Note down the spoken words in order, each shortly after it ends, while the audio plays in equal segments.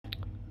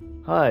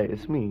Hi,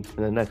 it's me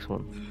in the next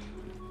one.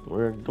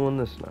 We're doing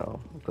this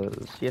now,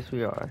 because yes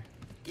we are.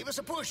 Give us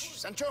a push,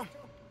 Sancho.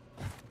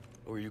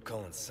 Who are you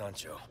calling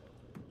Sancho?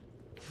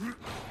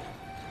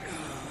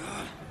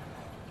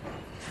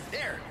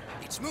 There,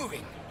 it's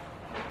moving.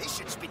 This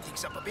should speed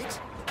things up a bit.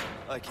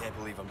 I can't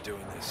believe I'm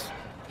doing this.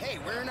 Hey,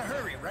 we're in a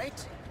hurry,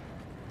 right?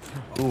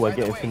 Ooh, I By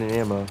get the way, infinite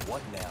ammo.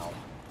 What now?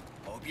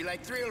 hope you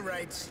like thrill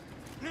rides.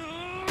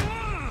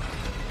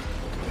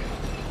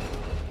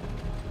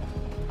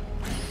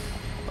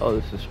 Oh,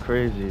 this is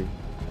crazy.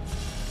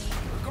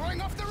 We're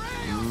going off the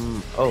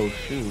rails! Oh,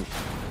 shoot.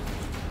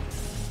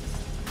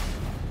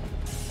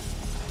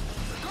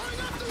 We're going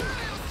off the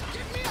rails!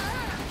 Give me a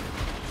hand!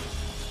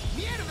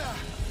 Mierda!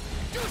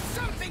 Do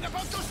something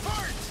about those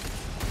parts!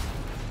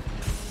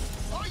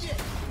 Oh yeah!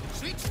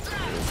 Sweet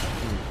strat!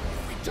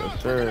 If we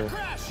don't, we're gonna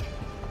crash!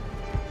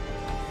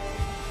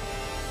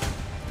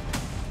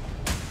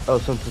 Oh,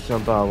 something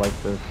jump out like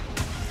this.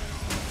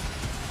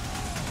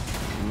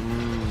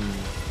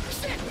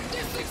 Shit!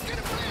 This thing's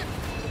gonna flip!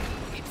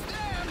 It's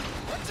them!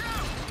 Watch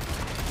out!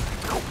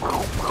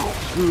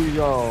 Screw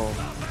y'all.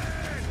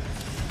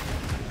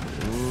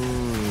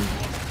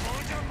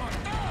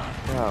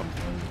 Crap.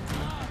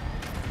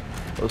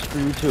 Oh,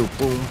 screw you too.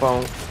 Boom,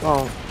 boom,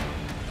 boom.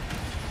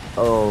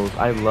 Oh,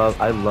 I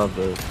love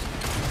this.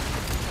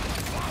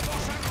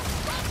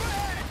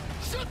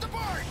 Shoot the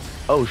board!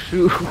 Oh,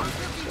 shoot. Looking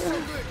so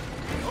good.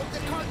 I hope the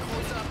cart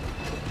holds up.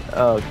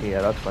 Oh, okay,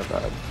 yeah, that's my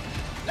bad.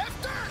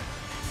 Left turn!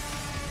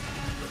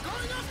 We're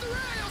going off the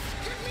rails!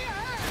 Give me a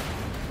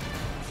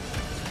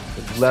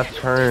hand! Left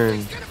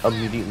turn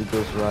immediately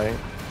goes right.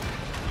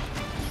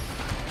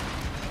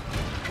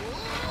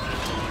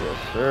 Yes,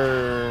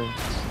 sir.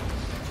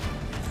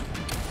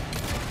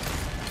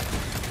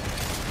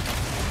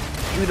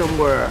 Shoot him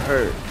where it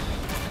hurts.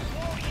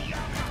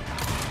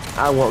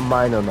 I want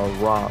mine on the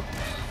rocks.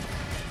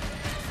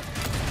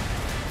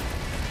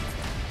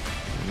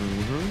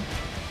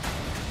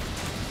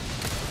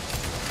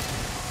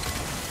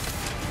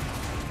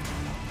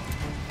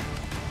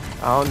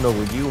 I don't know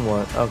what you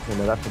want. Okay,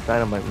 no, that's a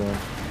dynamite man.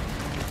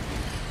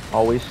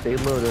 Always stay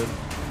loaded.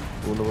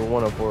 Rule number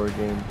 1 of horror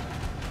games.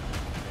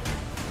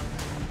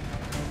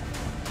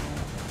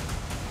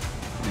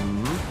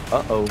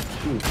 Uh-oh,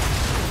 shoot.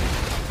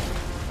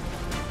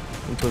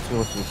 I'm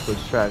supposed to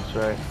switch tracks,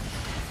 right?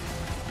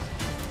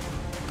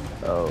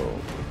 Oh,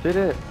 did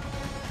it?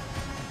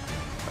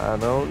 I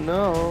don't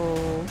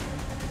know.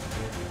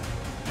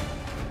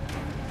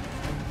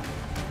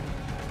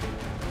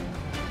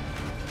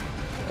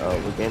 Oh,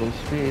 we're gaining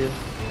speed.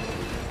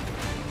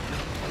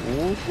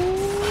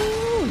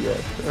 Woohoo!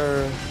 Yes,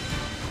 sir.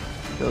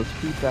 Go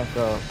speed back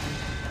up.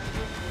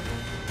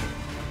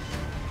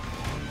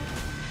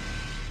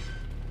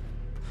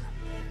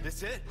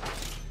 This it?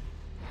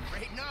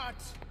 Afraid not.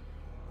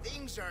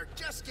 Things are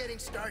just getting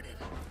started.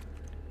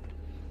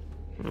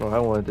 Oh, I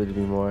wanted there to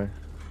be more.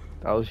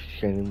 That was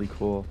genuinely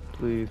cool.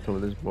 Please tell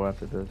me there's more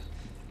after this.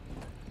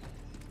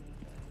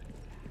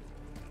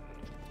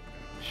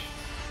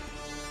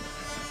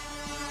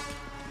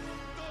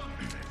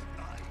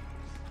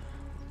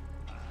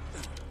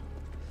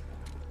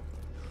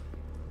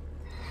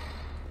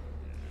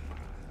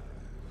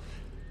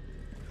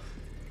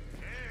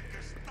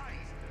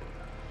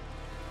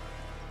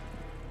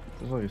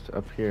 Looks like it's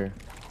up here.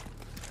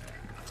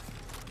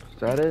 Is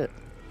that it?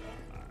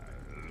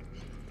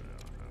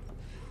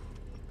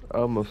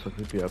 Almost like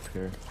it'd be up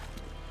here.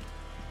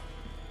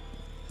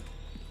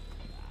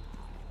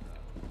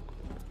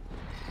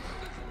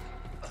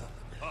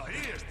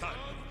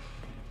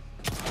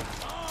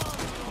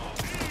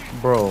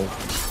 Bro,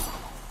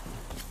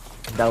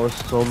 that was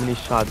so many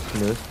shots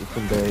missed. It's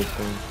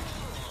embarrassing.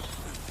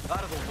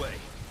 Out of the way.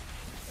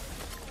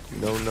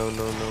 No, no,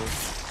 no, no.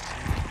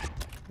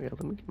 Yeah,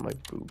 let me get my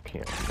boot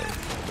camp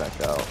and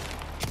back out.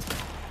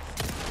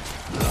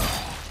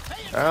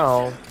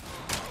 Ow.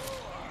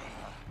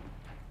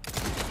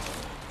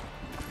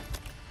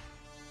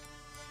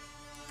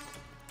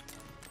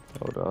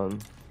 Hold on.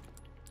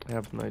 I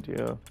have an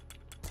idea.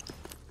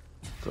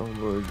 Don't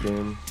worry,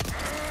 game.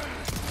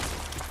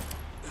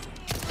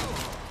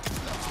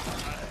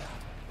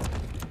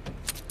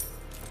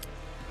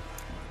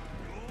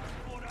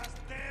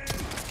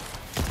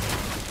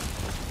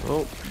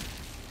 Oh.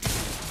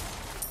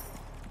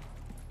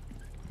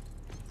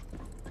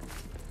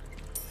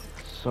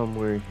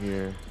 Somewhere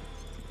here.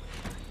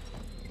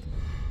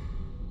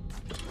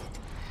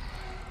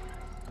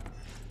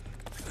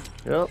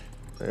 Yep,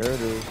 there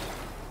it is.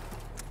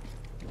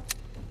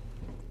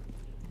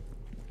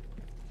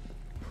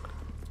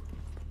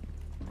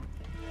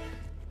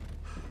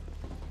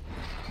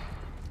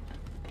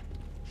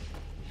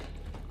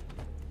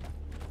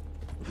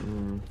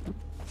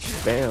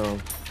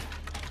 Bam.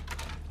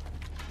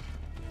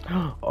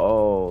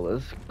 Oh,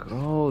 let's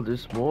go.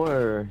 There's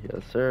more.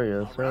 Yes, sir.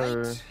 Yes,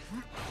 sir. Right.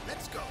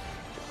 Let's go.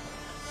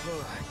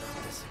 Oh,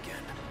 not this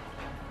again.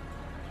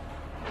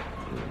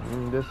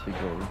 This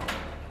again.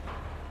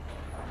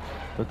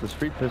 But the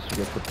street pistol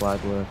gets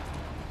applied with.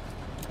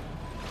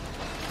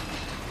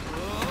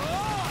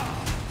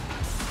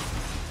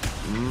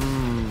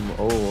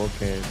 Oh,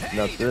 okay.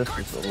 Now Hey, the this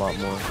cart's is a lot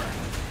tipping more. over.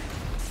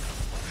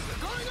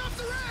 Going off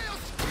the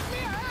rails. Give me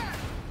a hand.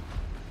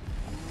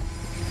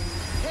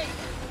 Hey,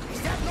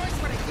 is that noise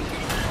what I think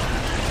it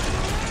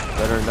is?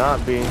 Better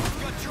not be.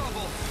 Got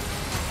trouble.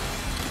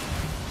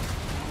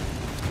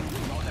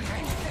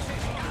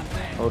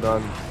 Hold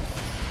on.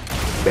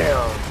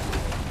 Bam.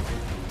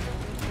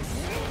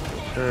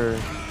 Sure.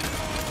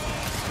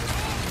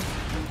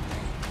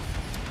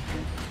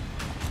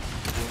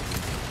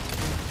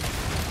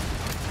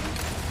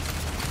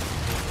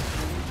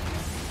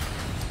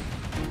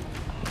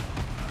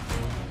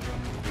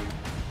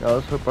 Now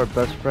let's hope our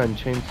best friend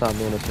Chainsaw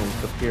Man is going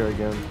to appear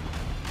again.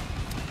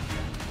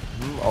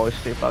 Always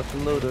stay locked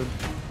and loaded.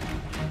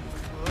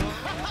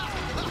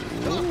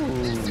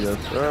 Ooh, yes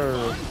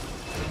sir.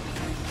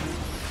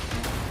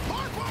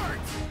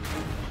 Forward.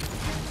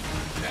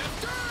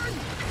 Left turn.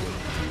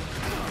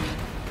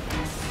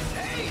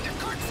 Hey, the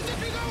cart's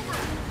tipping over.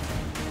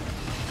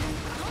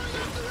 Going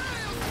off the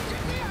rails.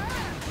 Give me a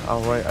hand.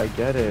 Alright, I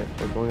get it.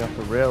 We're going off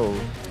the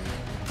rails.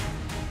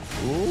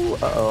 Ooh,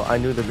 uh-oh. I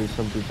knew there'd be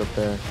some dudes up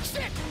there.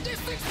 Shit, this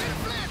thing's gonna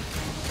flip.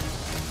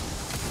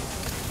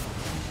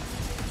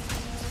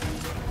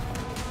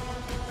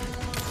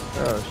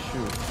 Oh,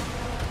 shoot.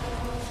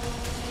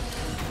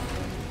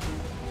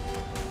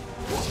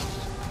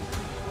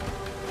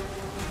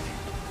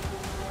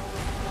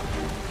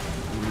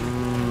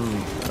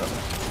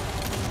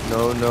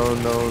 No, no,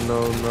 no, no,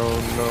 no,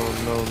 no,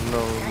 no,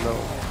 no, no.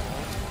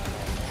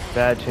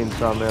 Bad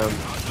Chainsaw Man.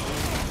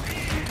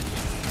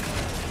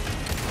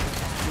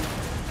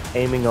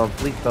 Aiming on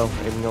fleet though,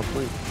 aiming on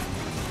fleet.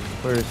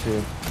 Where is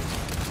he?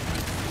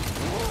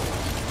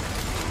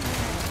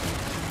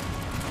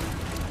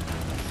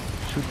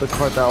 Shoot the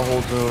cart that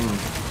holds him.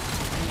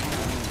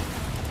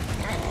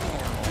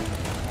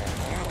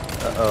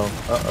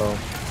 Uh-oh.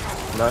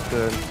 Not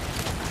good.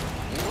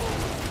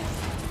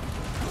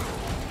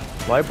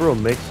 Why bro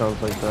make sounds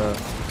like that?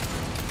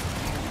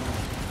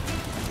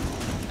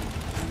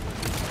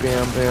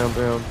 Bam, bam,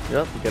 bam.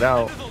 Yep, get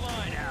out. End of the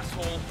line,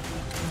 asshole.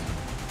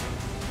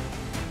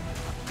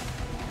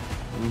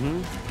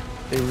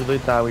 They really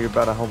thought we were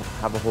about to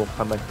have a whole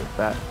comeback with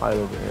that fight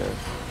over here.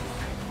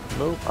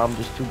 Nope, I'm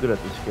just too good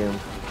at this game.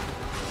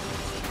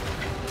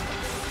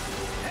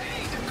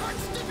 Hey, the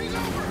cart's tipping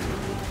over.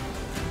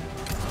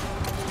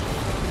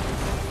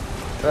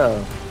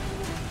 Oh.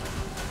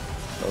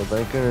 Oh,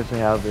 thank goodness I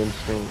have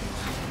instincts.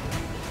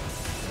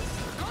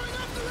 Going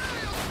off the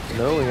rails.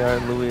 No, we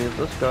aren't, Luis.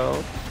 Let's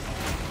go.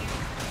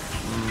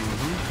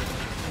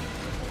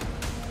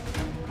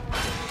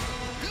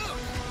 Look,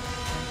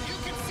 you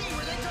can see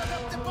where they dug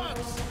up the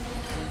bugs.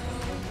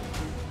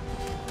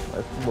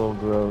 That's a little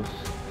gross.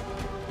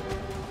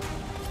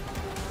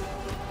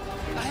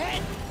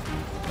 Ahead.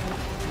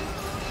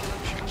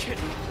 You're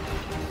kidding.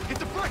 Hit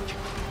the brake.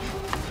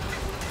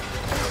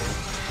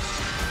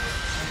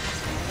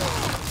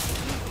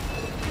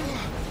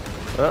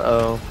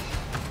 Uh-oh.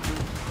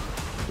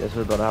 Guess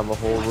we're gonna have a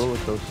whole roller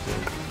coaster.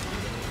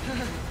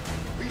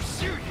 Are you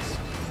serious?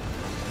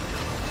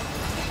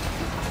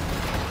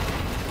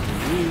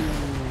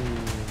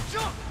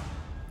 Jump!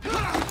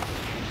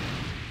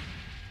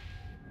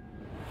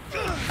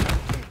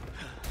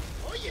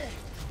 Oh yeah.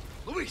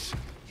 Luis!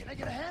 Can I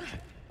get a hand?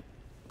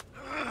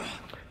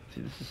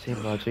 See, this is the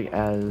same logic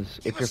as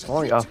if you're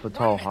falling off a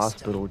tall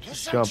hospital,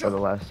 just jump at the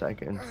last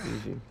second.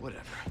 Easy.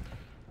 Whatever.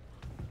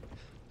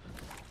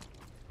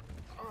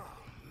 Oh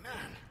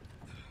man.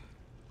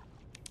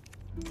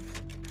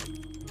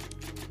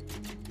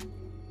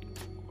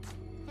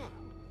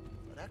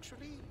 But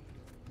actually,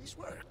 this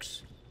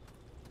works.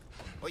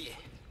 Oh yeah.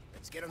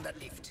 Let's get on that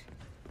lift.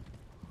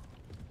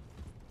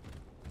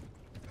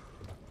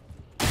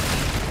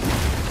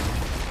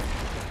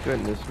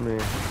 Goodness me.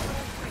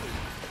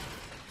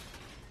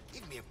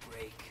 Give me a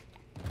break.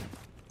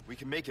 We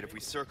can make it if we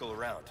circle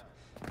around.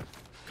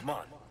 Come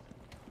on.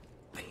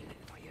 Pain in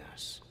my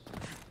ass.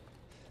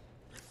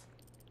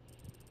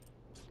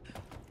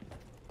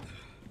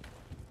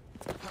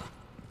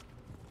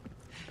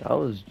 That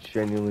was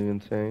genuinely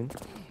insane.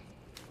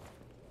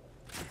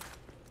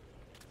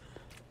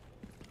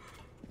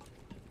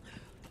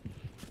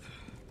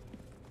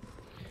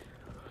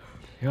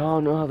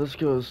 Y'all know how this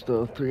goes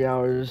though. 3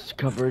 hours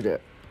covered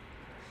it.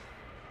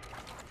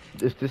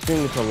 If this thing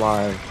is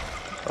alive.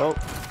 Oh,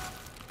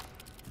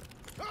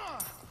 Ah,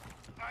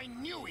 I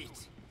knew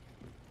it.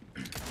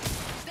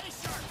 Stay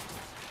sharp.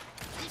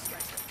 These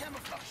guys have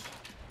camouflage.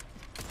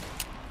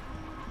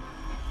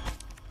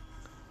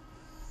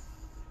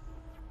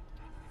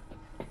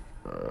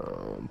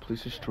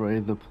 please destroy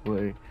the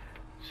play.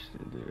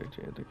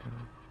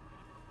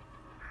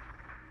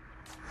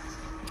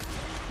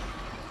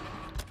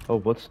 Oh,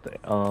 what's the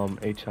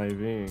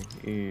HIV?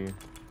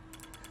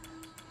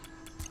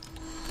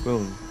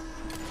 Boom.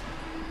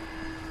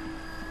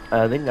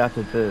 I think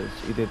after this,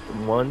 either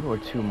 1 or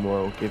 2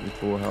 more will give you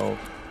full health.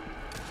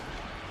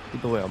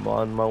 Either way, I'm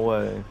on my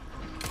way.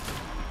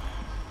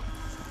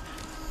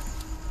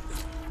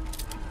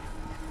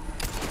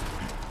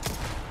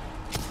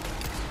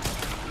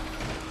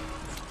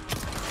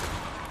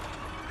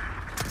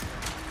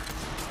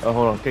 Oh,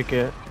 hold on, kick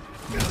it.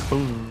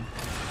 Boom.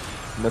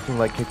 Nothing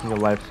like kicking a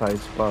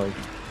life-size bug.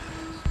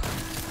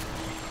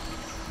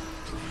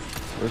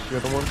 Where's the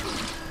other one?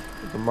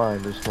 Never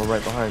mind, there's one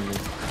right behind me.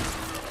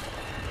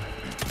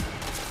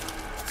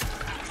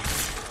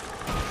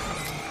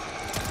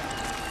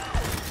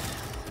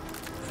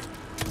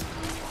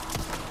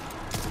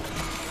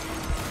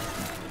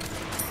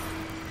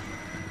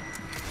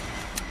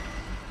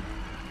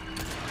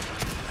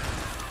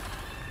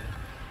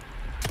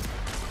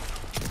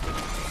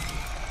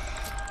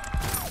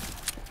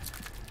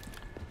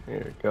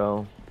 Here we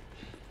go.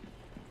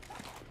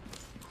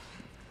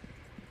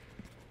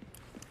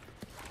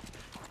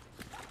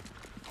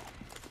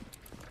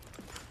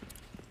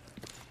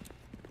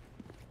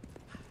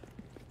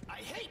 I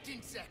hate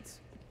insects.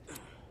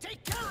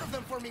 Take care of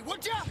them for me,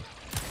 would ya?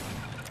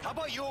 How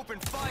about you open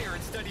fire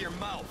instead of your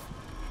mouth?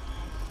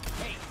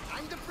 Hey,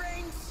 I'm the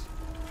brains.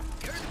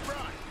 You're the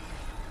brawn.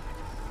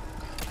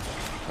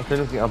 I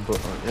think it's the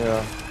opposite.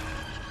 Yeah.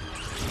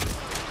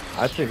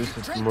 I think this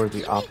is more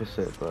the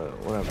opposite, but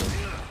whatever.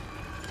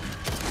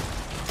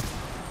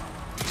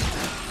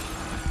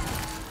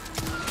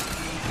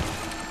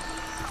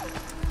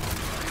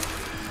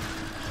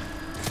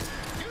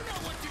 You know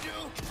what to do.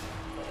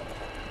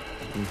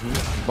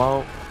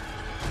 Bonk.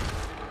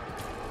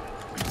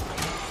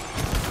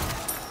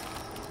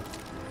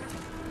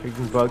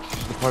 Kicking bugs is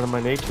just a part of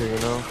my nature, you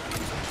know?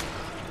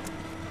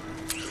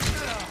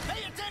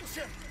 Pay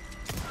attention.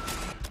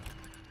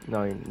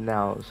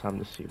 Now it's time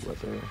to see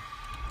whether...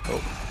 Oh,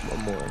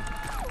 one more.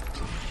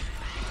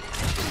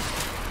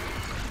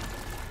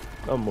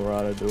 One more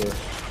ought to do it.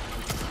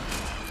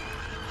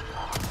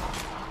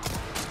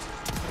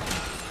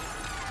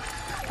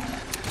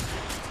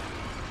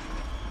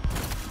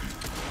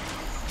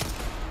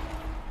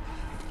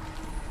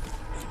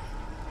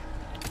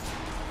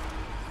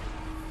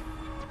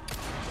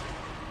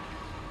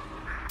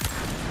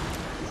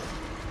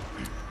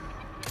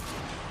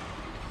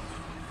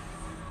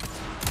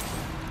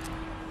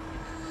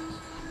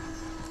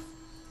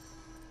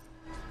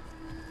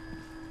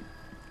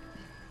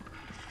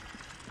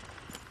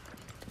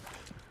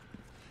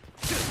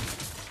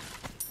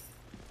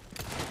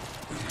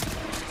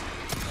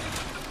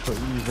 What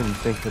you even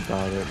think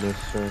about it,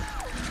 mister?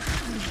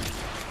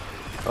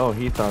 Oh,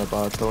 he thought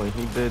about it though, and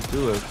he did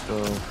do it,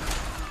 so...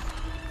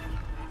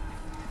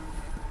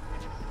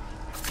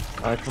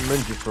 I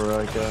commend you for it,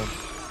 I guess.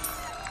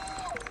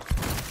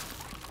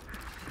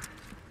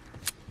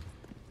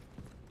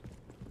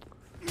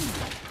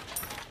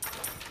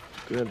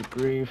 Good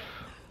grief.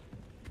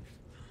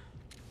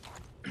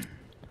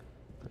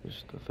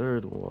 There's the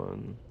third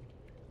one.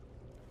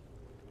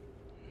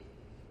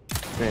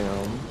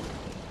 Bam.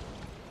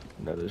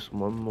 Now there's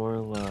one more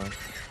left.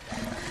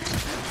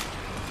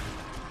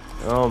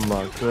 Oh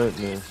my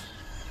goodness.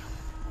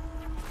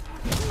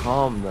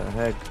 Calm the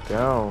heck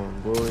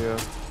down, will ya?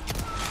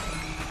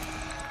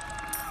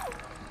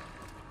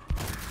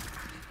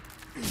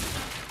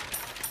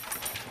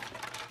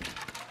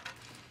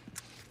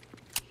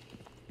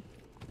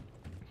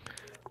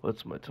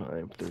 What's my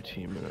time?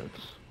 13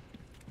 minutes.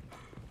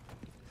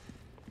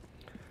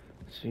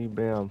 See,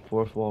 bam,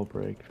 fourth wall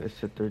break. I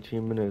said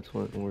 13 minutes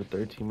when we're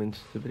 13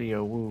 minutes to the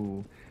video.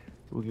 Woo.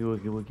 Woogie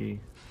woogie woogie.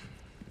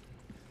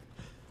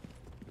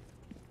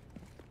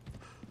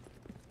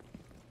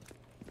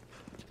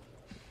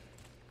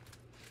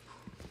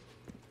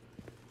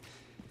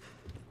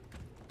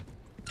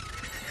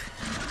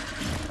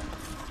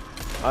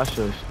 I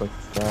should have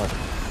expected that.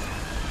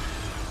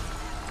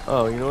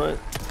 Oh, you know what?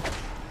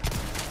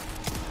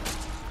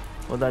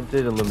 Well, that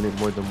did eliminate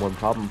more than one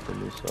problem for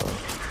me, so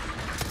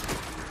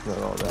it's not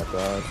all that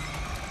bad.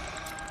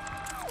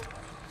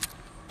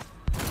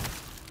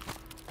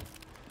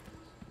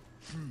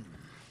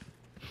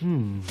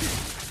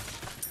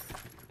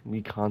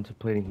 Me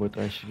contemplating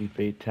whether I should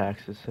evade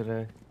taxes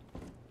today.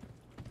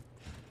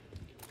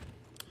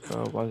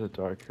 Oh, why is it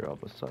dark here all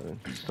of a sudden?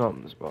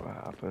 Something's about to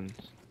happen.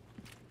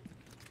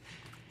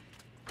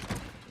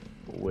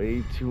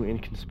 Way too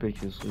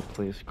inconspicuously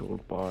placed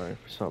gold bar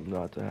for something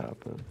not to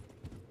happen.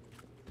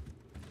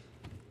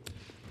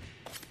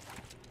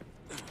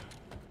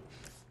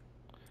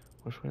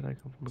 Which way did I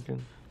come from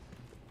again?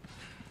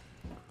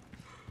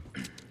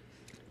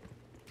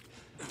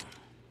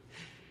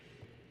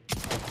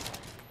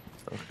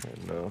 Okay,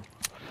 no.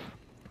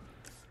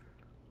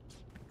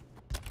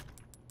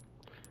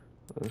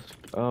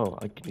 Oh,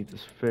 I can eat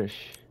this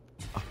fish.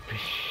 A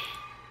fish.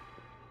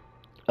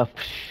 A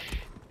fish.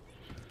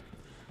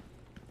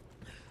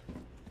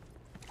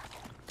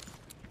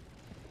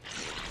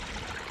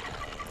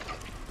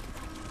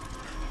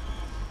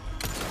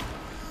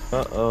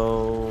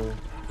 Uh-oh.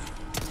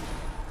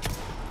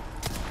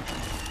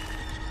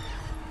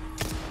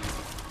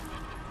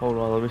 Hold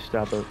on, let me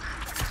stab it.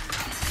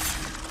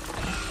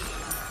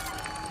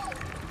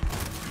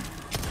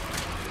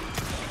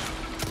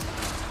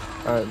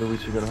 Alright,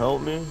 Luis, you gonna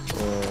help me?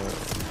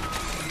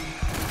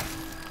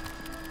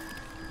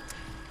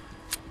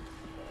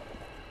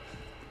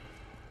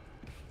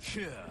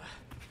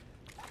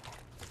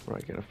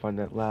 Right, gotta find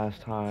that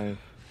last hive.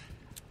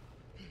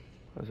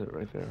 That's it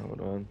right there.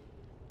 Hold on.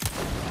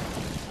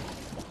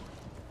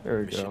 There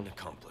we Mission go.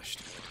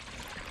 accomplished.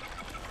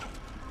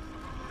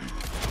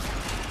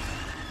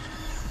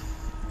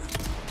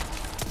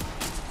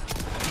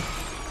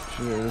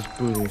 Yeah, this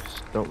booty.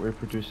 Don't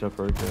reproduce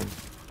ever again.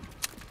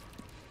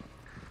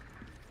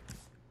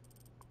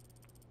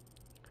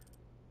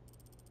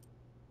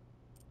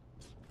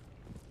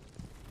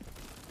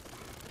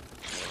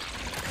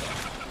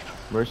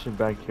 Merchant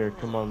back here.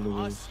 Come on, I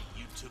Luis. see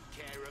you took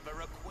care of a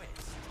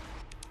request.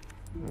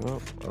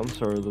 Oh, I'm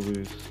sorry,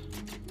 Luis.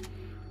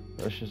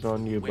 That's just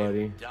on you, Well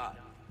buddy. done.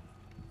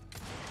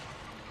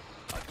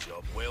 A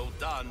job well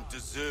done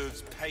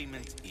deserves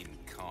payment in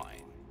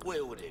kind.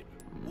 Well then,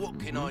 what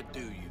can I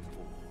do you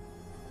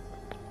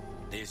for?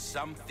 There's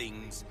some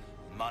things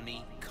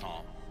money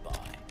can't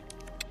buy.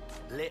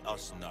 Let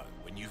us know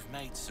when you've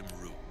made some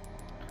room.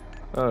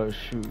 Oh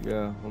shoot,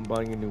 yeah. I'm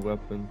buying a new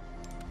weapon.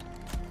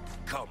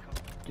 Come.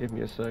 Give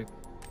me a sec.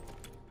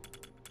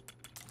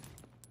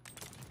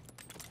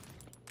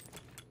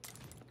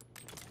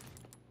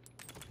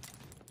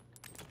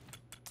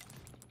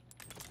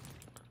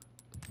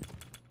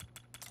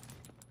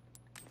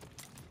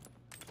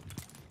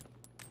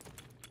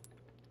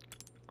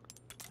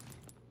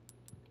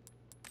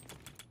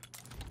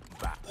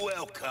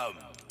 Welcome.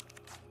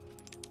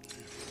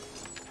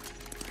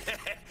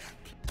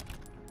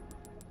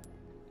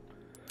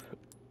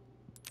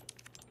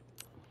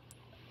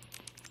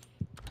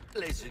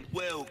 Listen,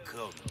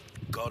 welcome.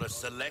 Got a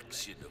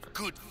selection of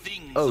good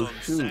things Oh, on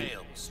shoot.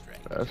 sale,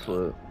 stranger. That's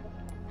what.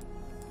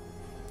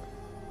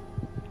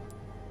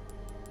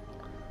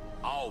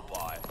 I'll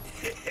buy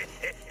it.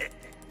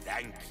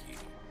 Thank you.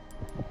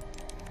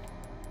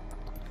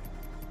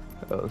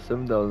 Oh,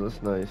 $7.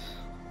 That's nice.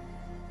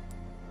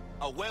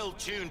 A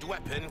well-tuned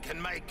weapon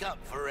can make up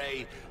for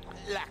a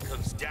lack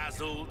of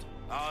dazzled,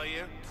 are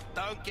you?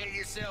 Don't get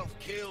yourself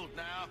killed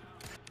now.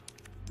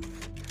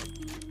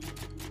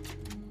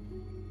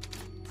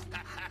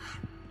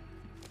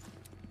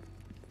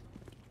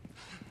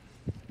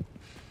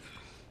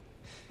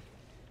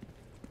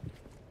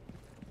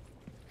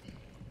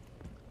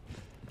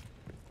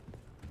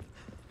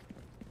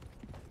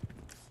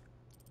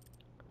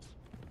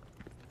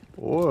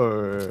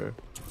 Or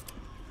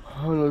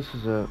oh, this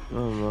is it.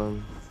 Oh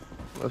man,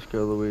 let's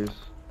go, Luis.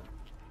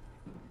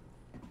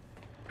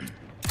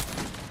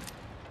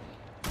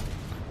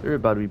 There are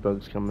about to be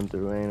bugs coming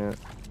through, ain't it?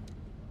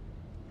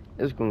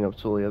 It's going up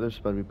slowly. Yeah, there's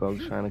about to be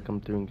bugs trying to come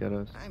through and get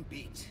us. I'm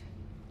beat.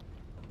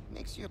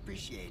 Makes you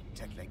appreciate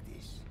tech like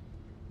this.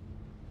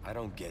 I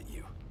don't get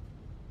you.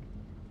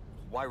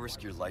 Why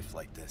risk your life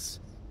like this?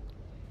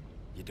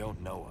 You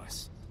don't know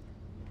us.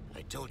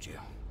 I told you.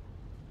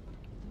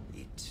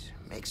 It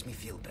makes me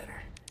feel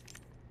better.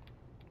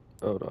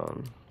 Hold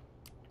on.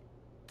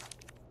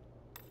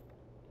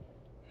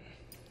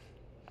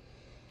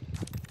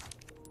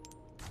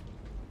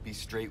 Be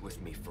straight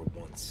with me for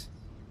once.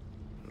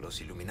 Los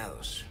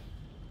Iluminados.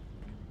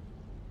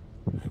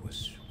 I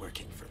was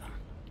working for them.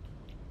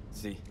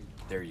 See,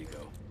 there you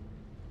go.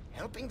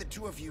 Helping the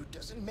two of you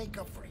doesn't make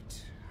up for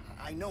it.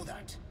 I know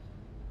that.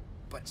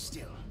 But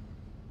still,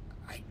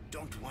 I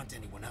don't want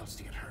anyone else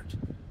to get hurt.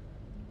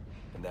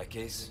 In that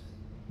case,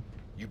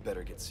 you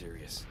better get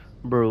serious.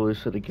 Bro, Luis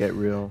said to get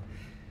real.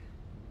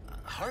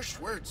 Harsh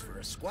words for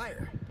a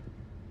squire.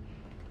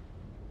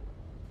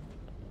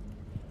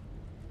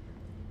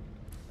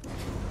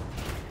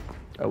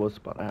 That was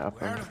about to We're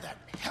happen. out of that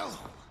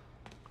hellhole.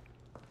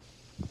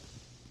 The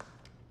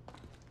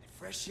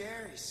fresh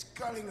air is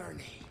calling our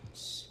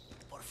names.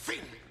 Por fin.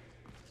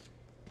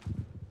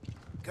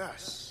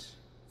 Gus,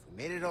 if we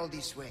made it all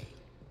this way,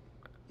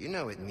 you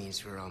know it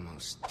means we're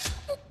almost...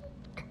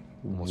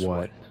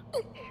 What?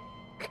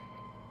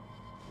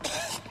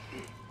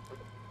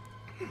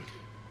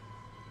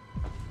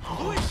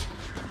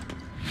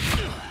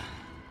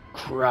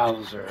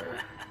 Krauser.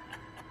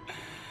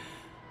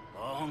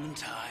 Long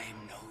time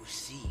no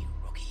see,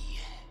 rookie.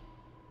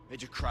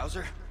 Major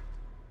Krauser?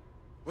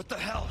 What the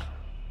hell?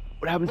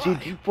 What happened to your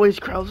deep voice,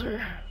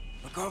 Krauser?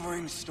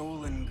 Recovering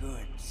stolen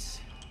goods.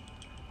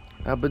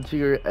 What happened to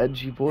your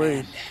edgy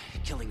voice?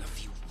 And killing a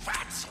few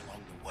rats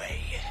along the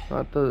way.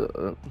 Not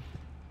the.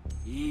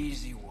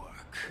 Easy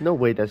work. No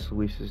way that's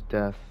Luis's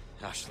death.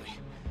 Ashley,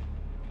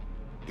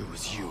 it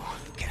was you.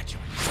 Catch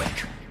him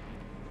quick.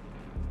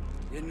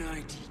 Didn't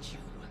I teach you?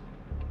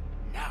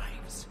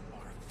 Knives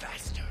are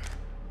faster.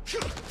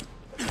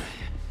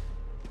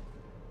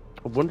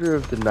 I wonder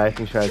if the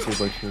knifing strategy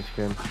works in this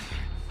game.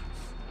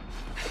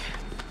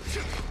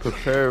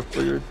 Prepare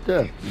for your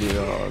death,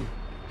 Leon.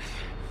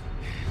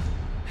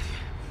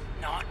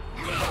 Not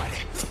good.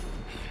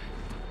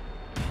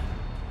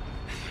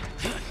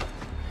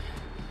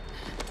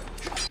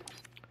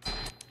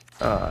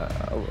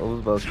 I was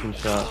about to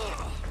shot.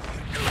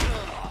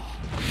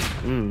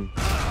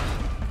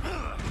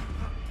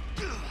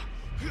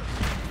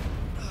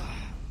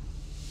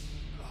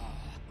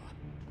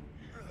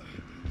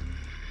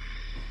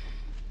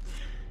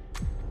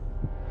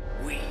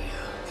 We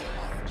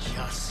are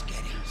just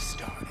getting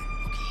started,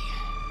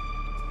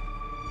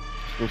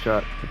 rookie.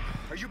 Shot.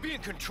 Are you being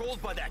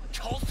controlled by that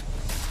cult?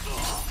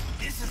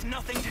 This has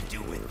nothing to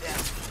do with them.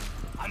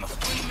 I'm a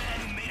free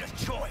man who made a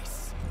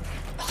choice.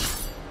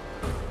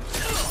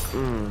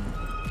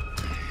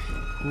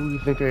 Who do you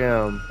think I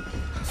am?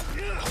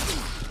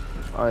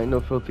 I ain't no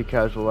filthy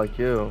casual like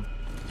you.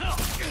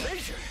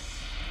 Major!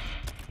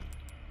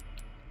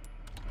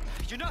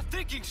 You're not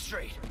thinking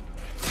straight.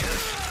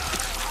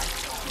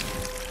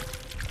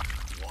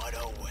 What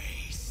a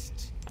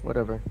waste.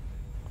 Whatever.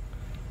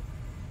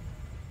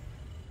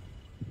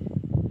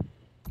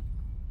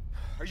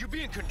 Are you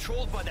being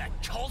controlled by that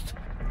cult?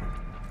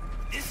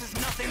 This has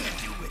nothing to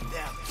do with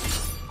them.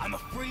 I'm a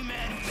free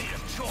man who made a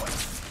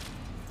choice.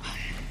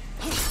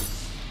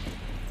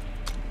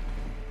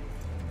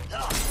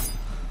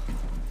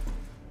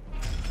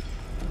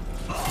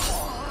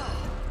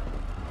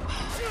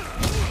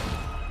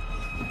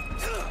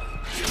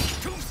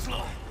 Too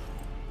slow.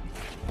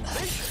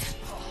 Major,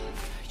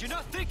 you're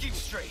not thinking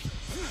straight.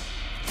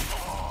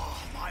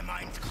 Oh, my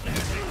mind's clearer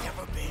than it's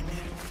ever been.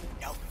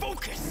 Now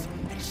focus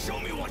and show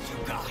me what you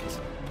got.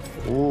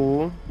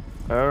 Ooh.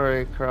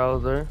 Alright,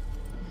 Krauser.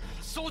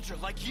 A soldier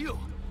like you.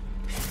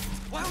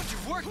 Why would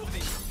you work for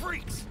these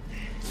freaks?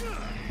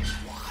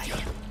 Why?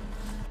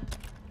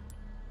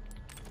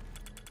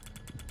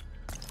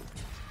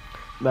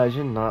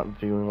 Imagine not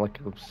viewing like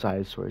a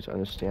side story to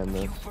understand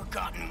this. You've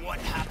forgotten what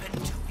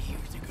happened 2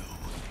 years ago.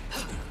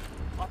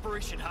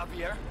 Operation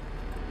Javier?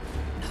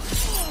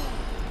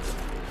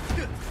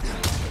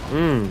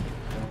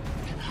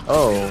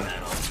 Oh.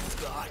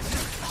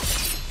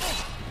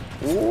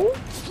 Ooh.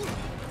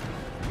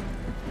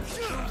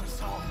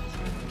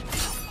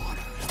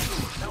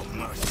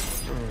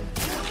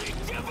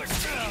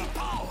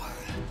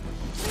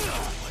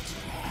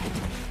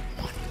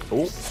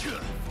 Oh.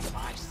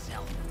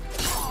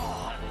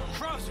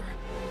 Krauser!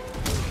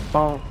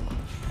 Bonk.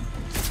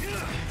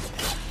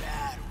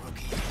 Bad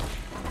rookie.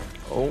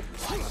 Oh.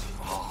 What's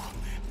wrong?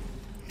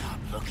 Not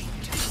looking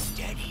too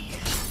steady.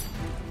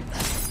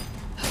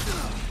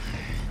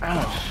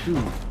 Ah,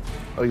 shoot.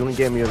 Oh, you only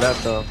gave me that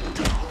though.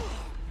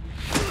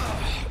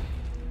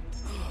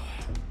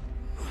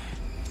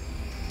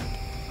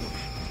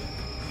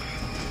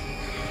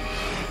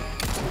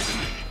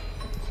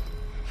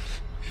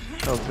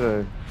 Oh,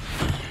 good.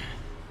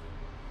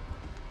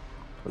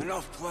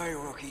 Enough play,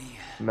 rookie.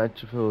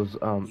 Imagine if it was You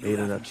 8 of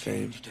haven't that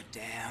stage. changed a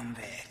damn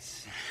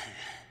bit.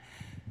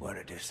 What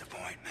a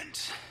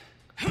disappointment.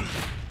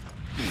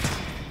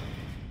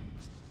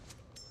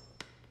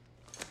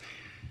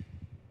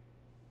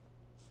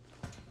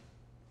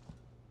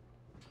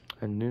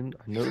 I know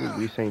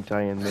Luis ain't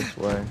dying this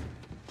way.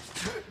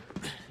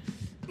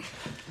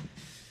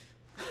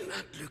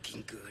 Not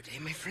looking good, eh,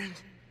 my friend?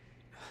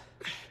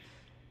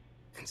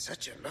 And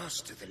such a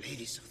loss to the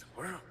ladies of the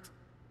world.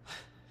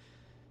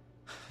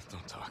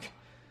 Don't talk.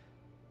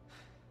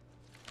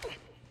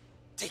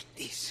 Take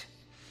this.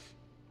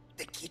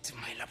 The key to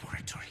my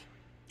laboratory.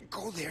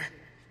 Go there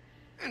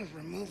and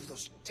remove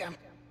those damn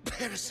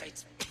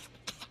parasites.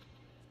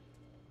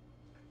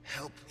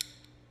 Help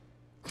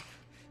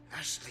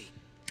Ashley.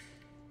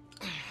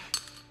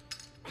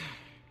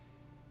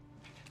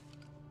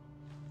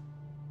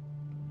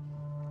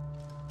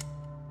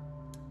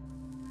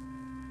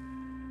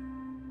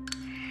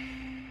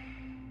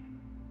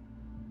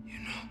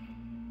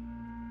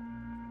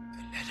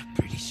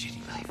 Pretty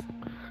shitty life.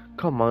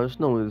 Come on, there's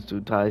no way this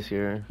dude dies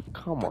here.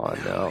 Come on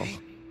now.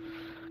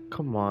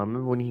 Come on,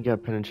 remember when he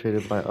got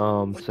penetrated by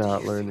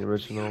Sattler in the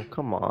original?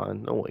 Come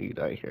on, no way you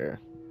die here.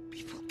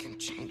 People can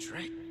change,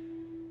 right?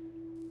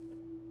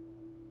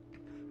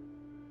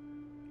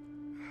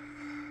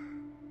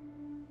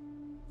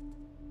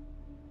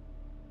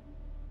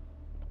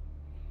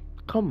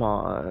 Come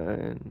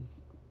on.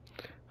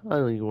 I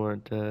know you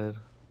weren't dead.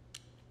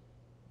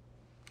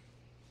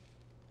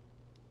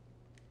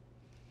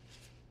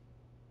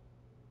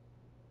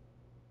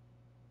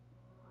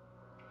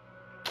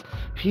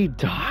 He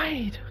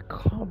died?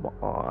 Come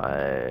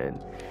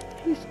on.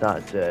 He's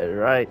not dead,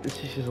 right?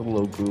 This is just a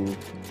little goof.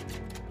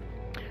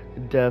 The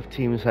dev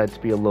teams had to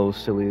be a little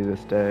silly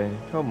this day.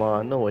 Come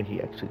on, no way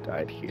he actually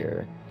died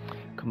here.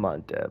 Come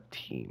on, dev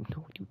team.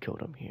 No way you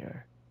killed him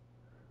here.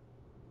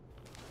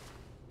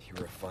 You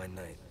were a fine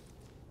night,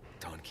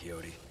 Don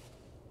Quixote.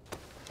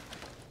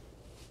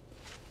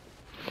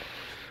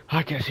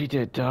 I guess he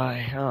did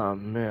die. Oh,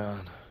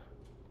 man.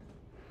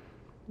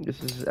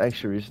 This is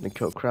actually reason to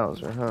kill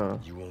Krauser, huh?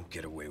 You won't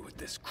get away with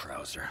this,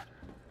 Krauser.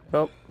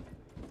 Oh.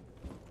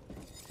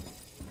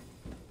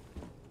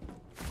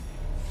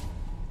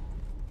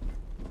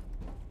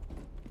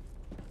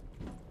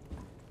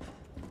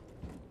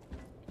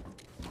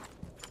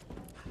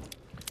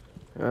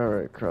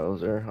 Alright,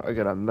 Krauser. I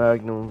got a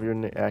magnum of your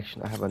name.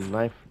 Actually, I have a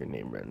knife of your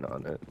name written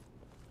on it.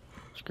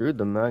 Screwed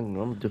the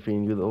magnum. I'm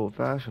defeating you the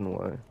old-fashioned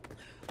way.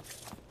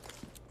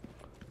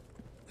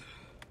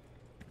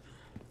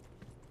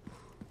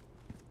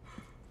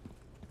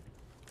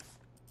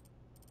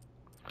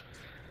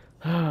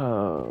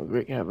 Oh,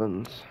 great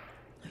heavens.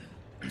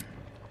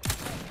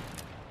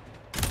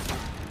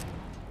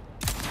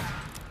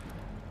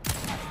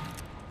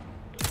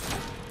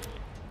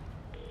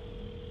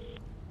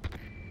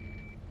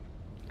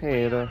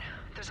 Hey, Ada.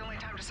 There's only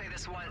time to say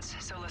this once,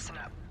 so listen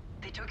up.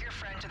 They took your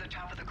friend to the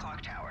top of the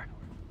clock tower.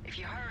 If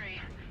you hurry,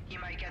 you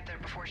might get there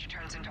before she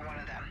turns into one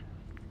of them.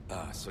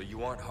 So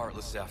you aren't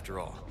heartless after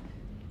all.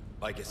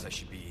 I guess I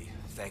should be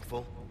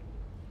thankful.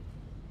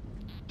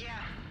 Yeah,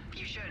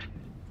 you should.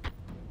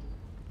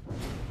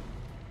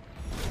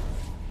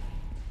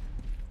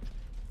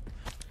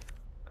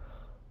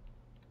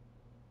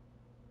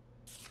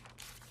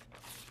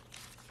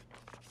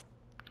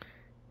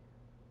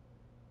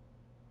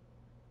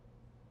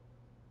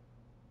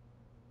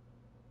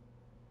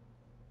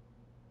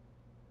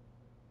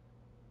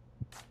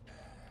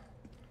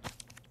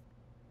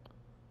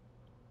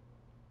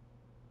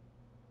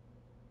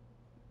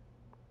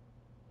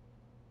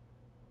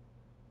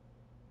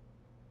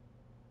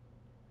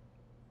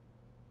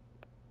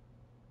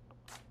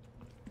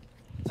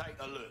 Take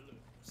a look.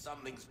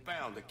 Something's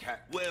bound to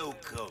catch.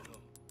 Welcome.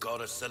 Got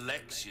a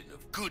selection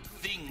of good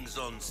things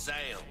on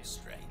sale,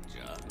 stranger.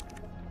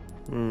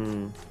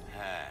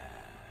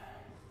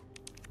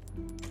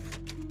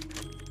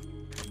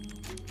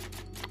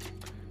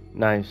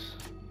 Nice.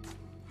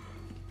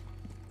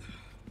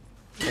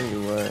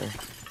 Anyway.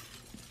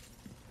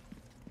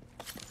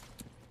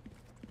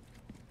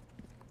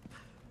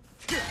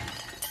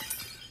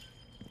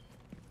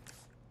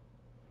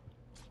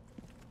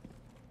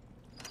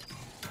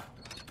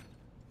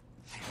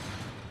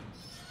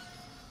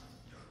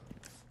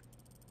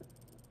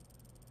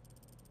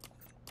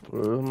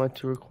 Where are my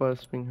 2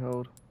 requests being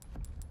held?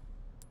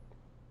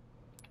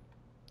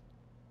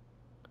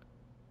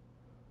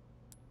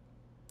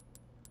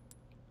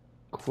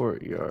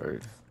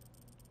 Courtyard.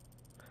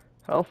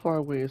 How far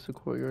away is the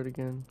courtyard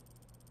again?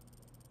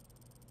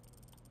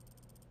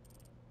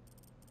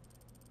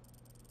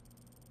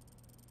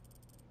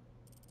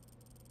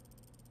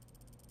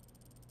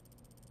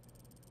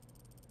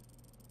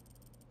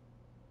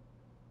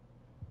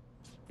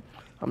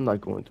 I'm not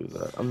going through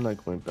that. I'm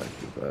not going back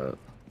through that.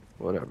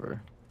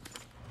 Whatever.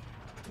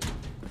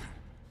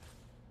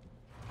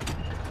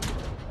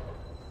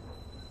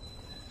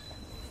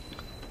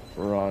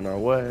 We're on our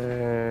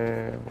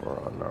way. We're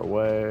on our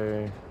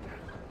way.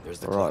 There's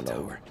the We're clock on our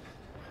tower.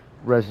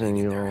 Resident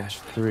Hang in there, Evil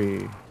Ashley.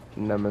 3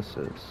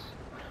 Nemesis.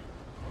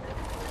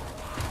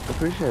 I'm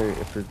pretty sure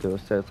if it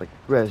does say it's like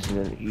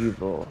Resident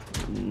Evil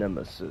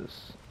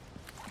Nemesis.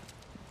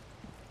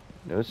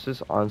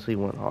 Nemesis honestly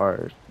went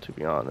hard, to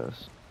be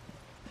honest.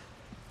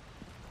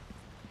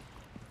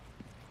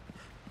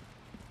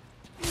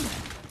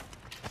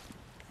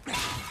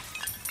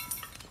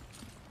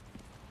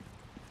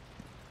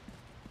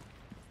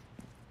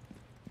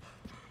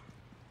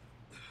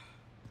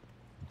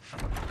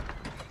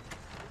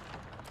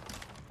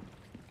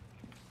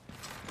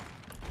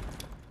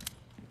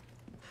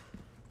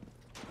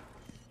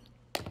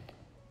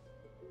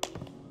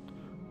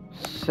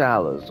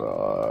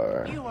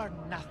 Salazar. You are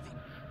nothing,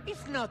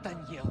 if not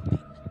unyielding,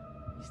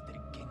 Mr.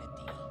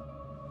 Kennedy.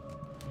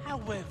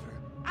 However,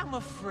 I'm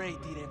afraid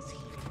it ends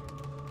here.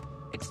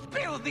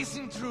 Expel this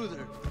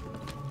intruder!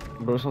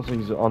 Bro, sounds like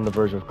he's on the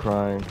verge of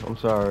crying. I'm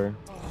sorry.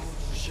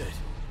 Shit.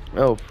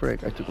 Oh,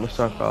 frick, I took my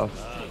sock off.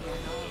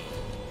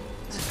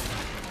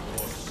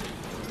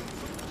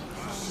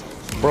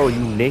 Bro, you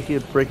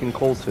naked freaking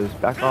cultist,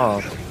 back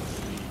off.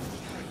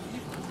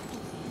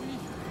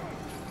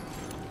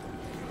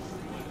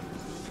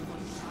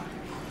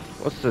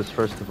 What's this,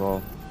 first of all?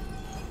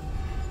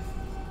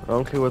 I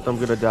don't care what I'm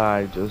gonna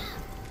die, just...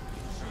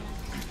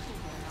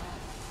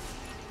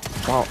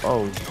 Wow,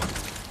 oh.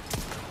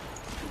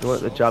 You know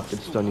what, the job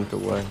gets done either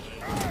way.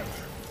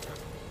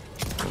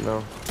 You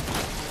know?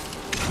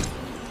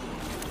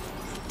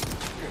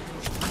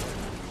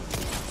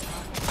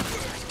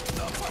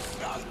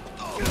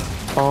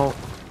 Oh.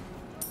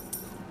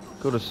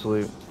 Go to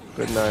sleep.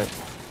 Good night.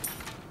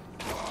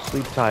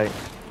 Sleep tight.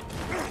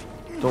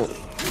 Don't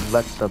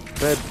let the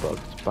bed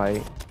bugs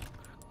bite.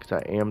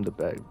 Because I am the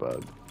bed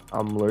bug.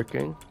 I'm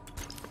lurking.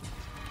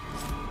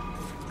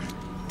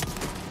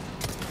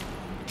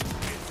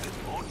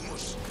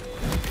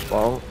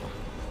 Well.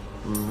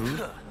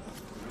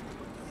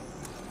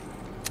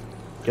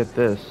 Get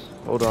this.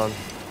 Hold on.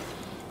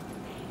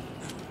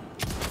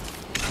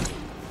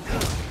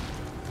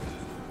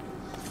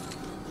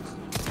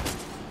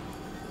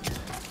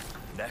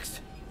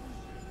 Next.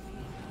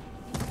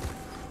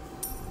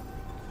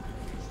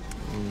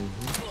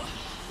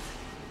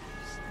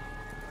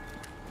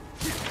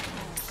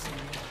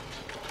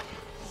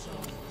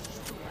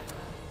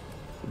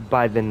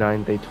 By the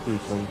 9th, they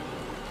tweak them.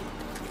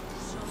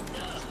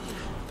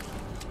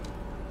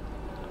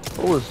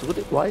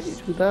 Why did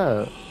you do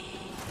that?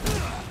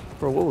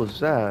 Bro, what was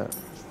that?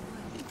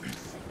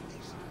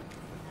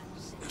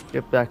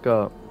 Get back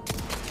up.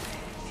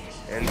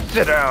 And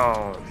sit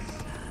down!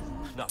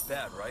 Not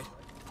bad, right?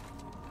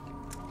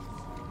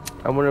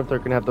 I wonder if they're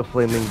gonna have the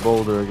flaming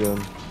boulder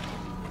again.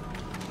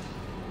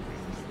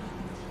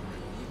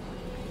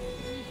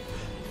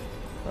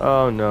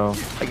 Oh no.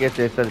 I guess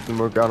they said it'd be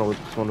more grounded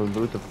with this one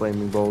with the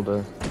flaming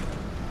boulder.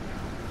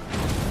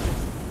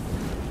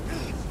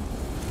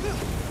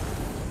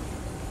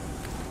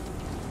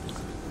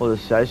 Well,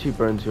 this actually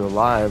burns you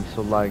alive,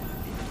 so like,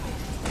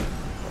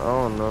 I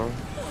don't know.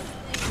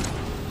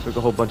 Took a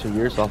whole bunch of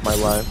years off my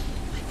life.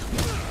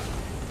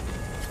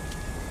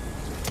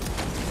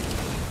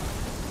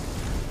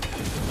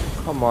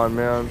 Come on,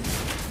 man.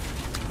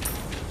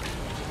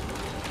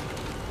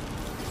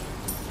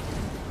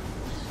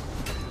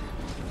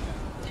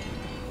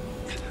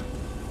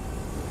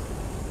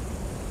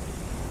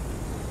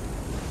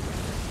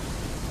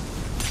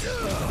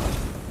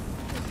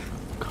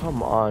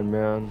 Come on,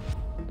 man.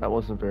 That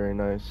wasn't very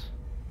nice.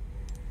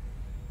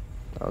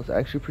 That was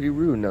actually pretty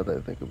rude now that I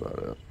think about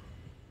it.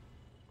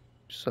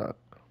 Suck.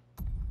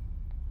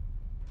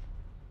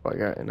 Oh, I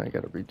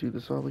gotta redo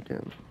this all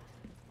again.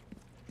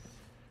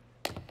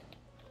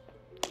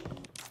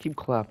 Keep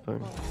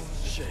clapping.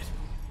 Shit.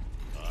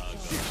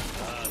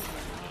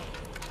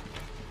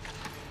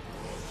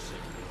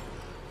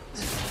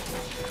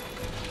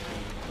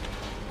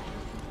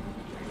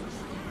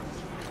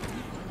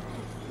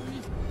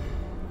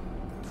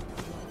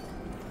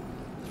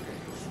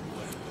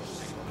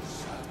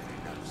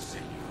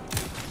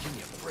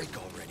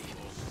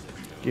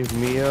 Give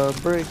me a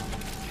break.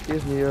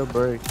 Give me a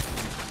break.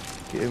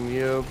 Give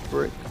me a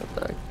break at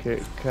that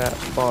Kit Kat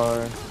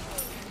bar.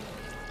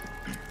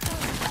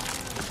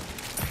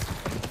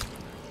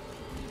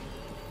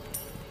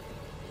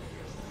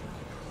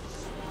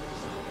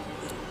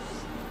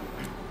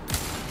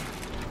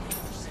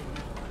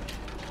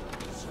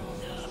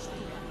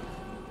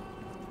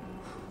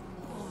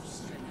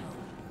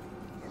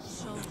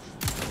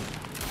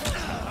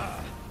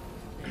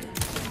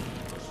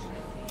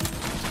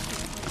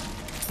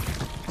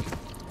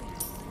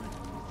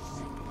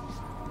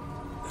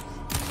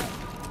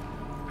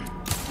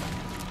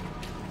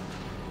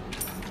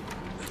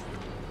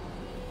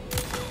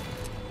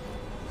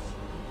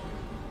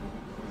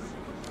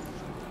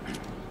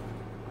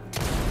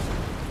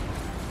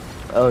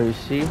 Oh, you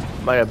see?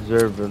 My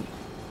observant.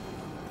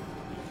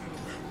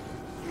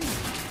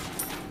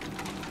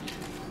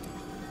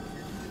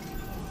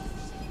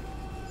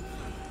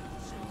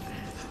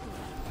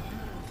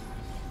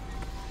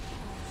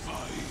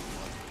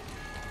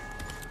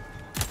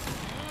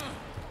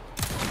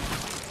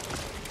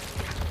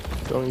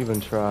 Don't even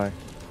try.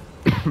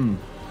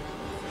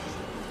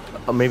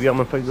 Maybe I'm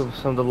affected with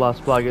some of the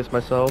last bloggers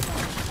myself.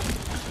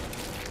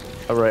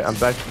 Alright, I'm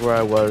back to where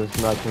I was.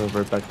 Now I can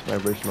revert back to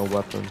my original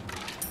weapon.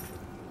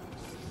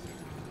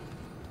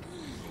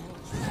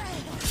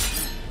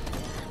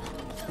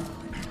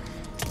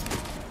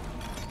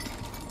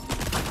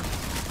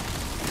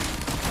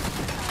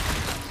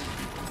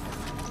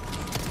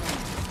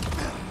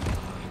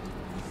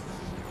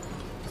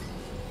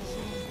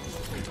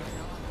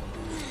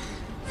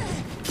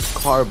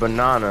 Car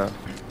banana.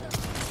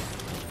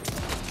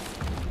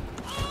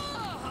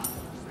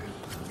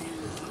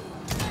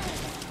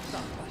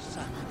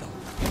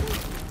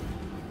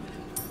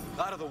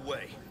 Out of the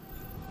way.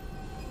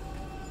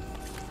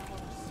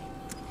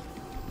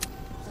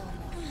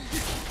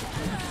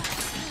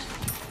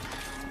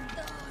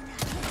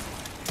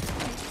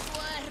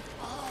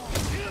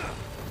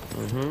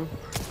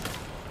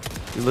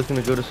 You looking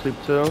to go to sleep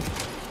too?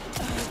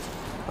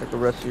 Like the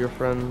rest of your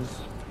friends?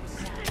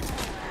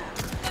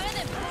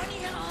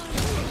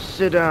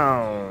 Sit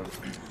down.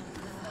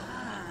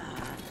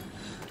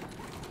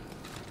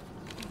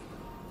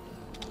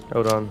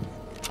 Hold on.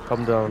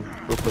 Calm down.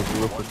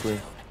 Real quickly.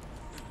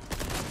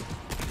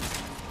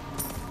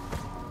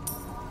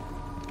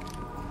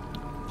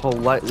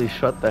 Politely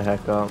shut the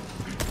heck up.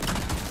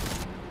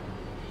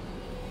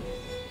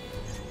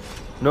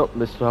 Nope,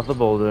 they still have the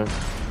boulder.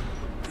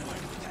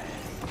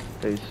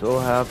 They still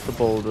have the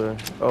boulder.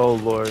 Oh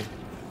lord.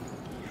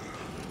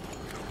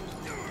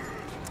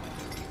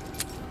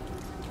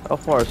 How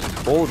far is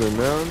this boulder,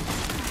 man?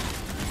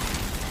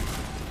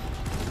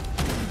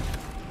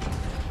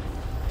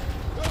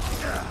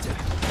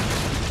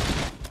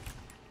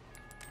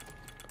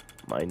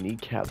 My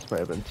kneecaps might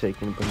have been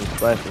taken, but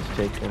his life is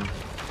taken.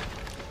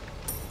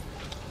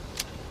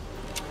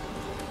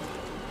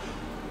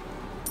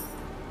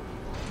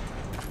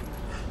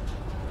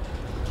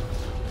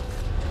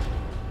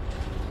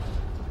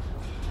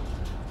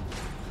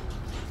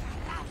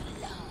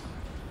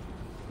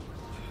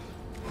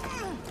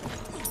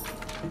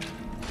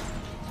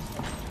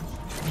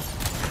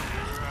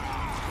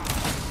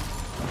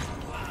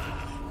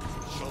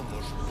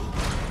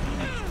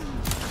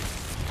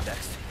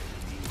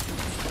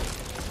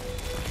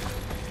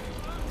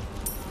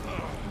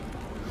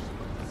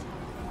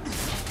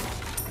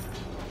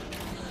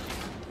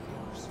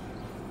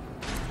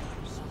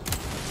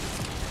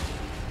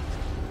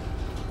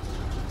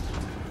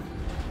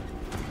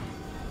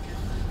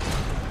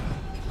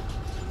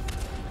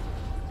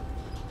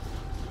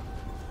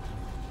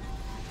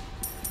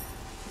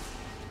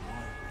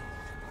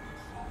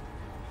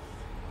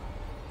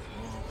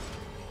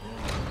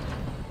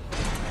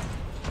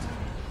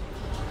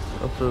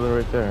 That's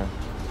literally right there.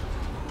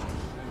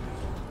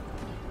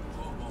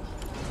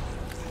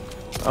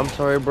 I'm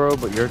sorry, bro,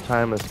 but your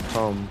time has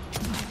come.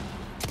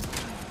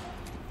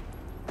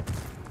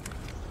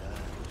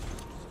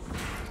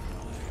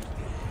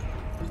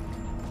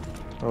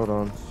 Hold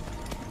on.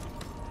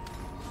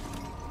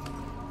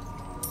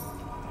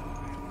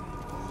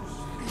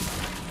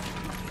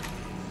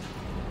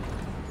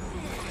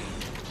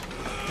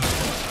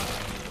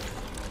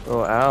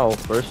 Oh, ow,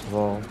 first of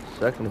all.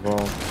 Second of all.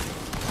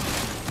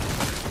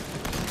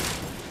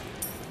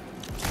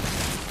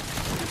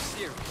 You're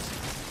serious.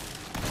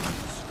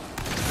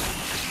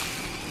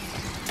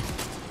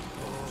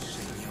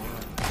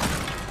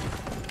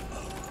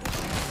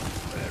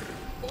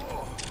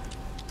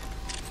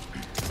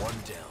 One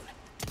down.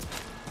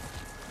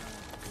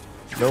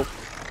 Nope.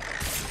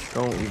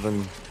 Don't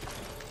even.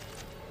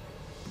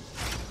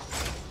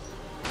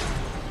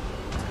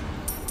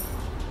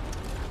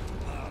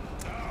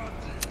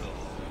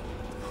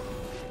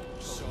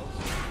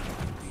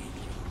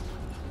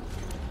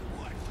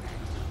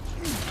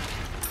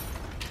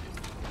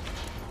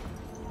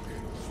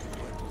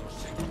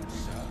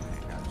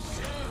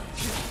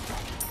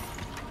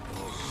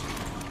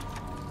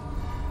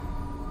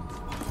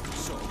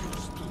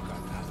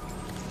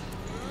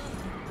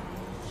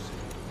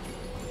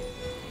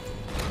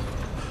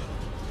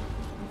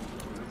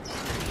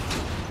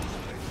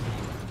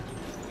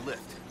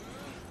 Lift.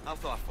 How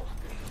thoughtful.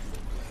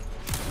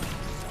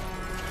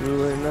 Too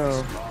late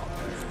now.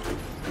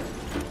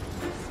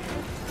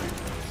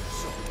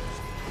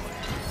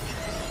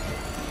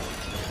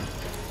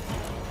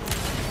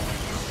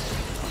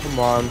 Come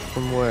on,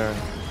 from where?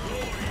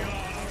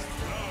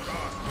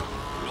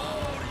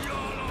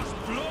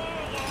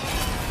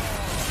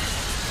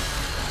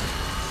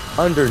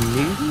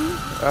 Underneath me?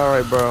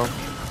 Alright, bro.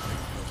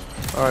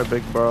 Alright,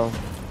 big bro.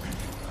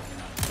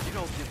 You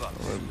don't give up.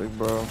 Alright, big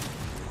bro.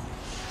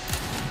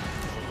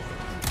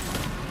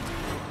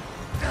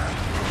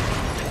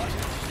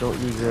 Don't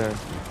use that.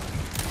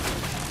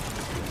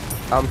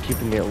 I'm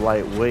keeping it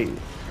lightweight.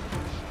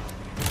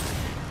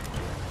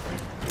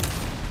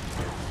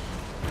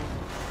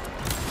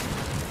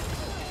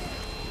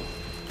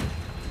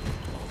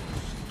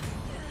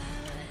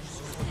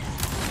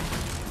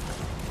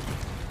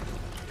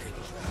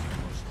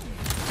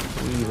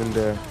 Even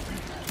there.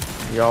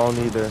 Y'all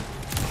neither.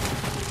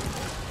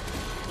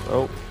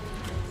 Oh.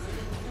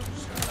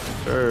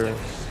 Sure.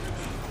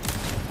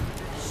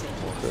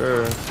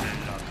 Sure.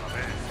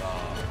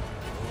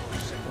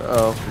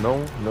 Uh-oh.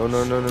 No. No,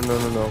 no, no, no, no,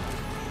 no, no.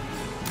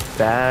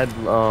 Bad,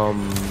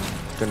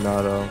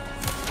 Ganado.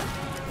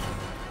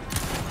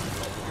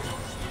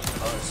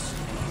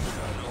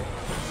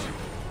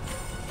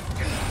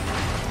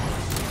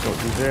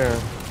 Don't be there.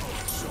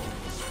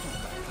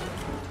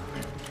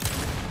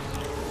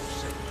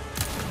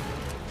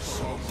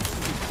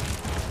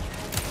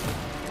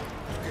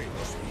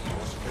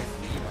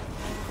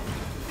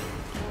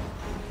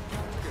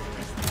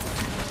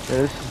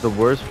 Man, this is the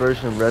worst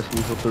version of Resident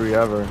Evil 3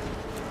 ever.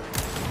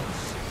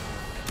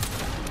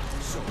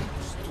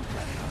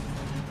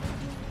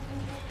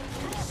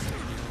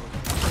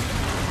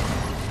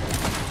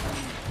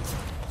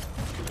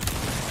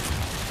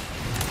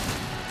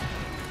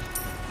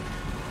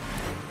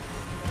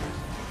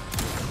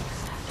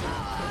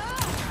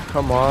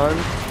 Come on.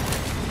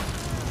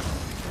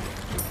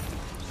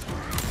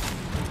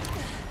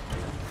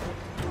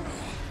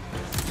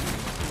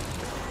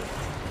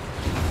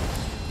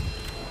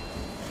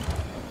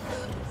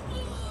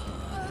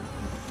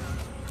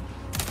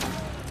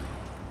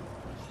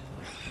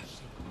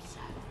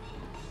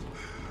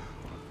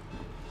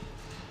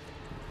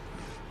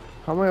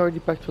 How am I already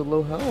back to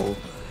low health?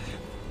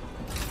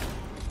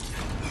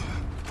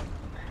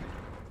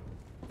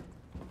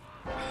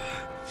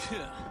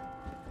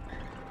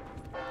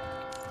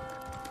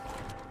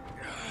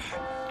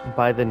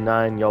 By the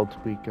 9, y'all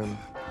tweaking.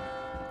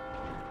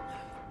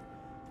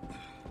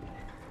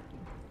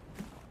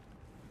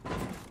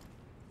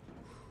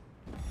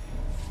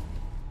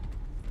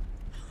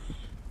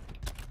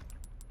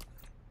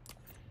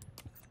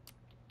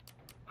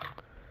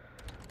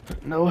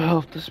 No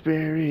health to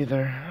spare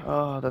either.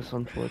 Oh, that's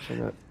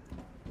unfortunate.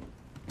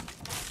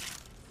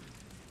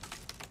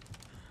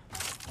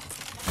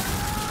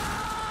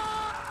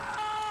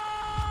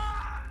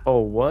 Oh,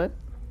 what?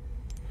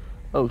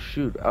 Oh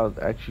shoot, I was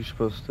actually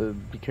supposed to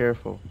be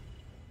careful.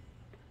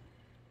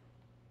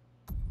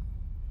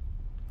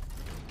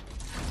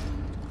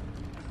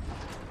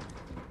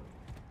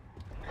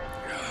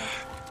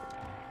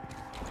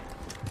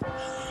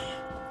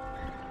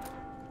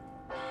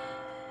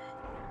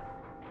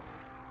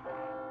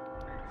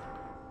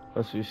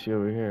 What's you see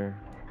over here?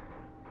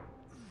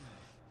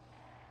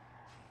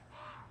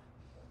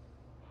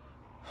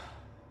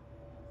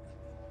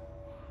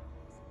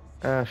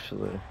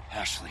 Ashley.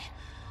 Ashley.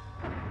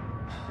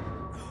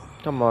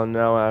 Come on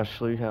now,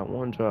 Ashley. You had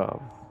one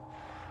job.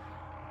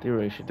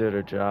 Theory, she did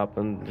her job,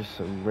 and just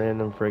some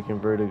random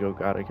freaking Vertigo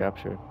got her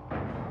captured.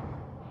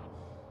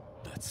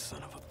 That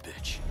son of a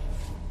bitch.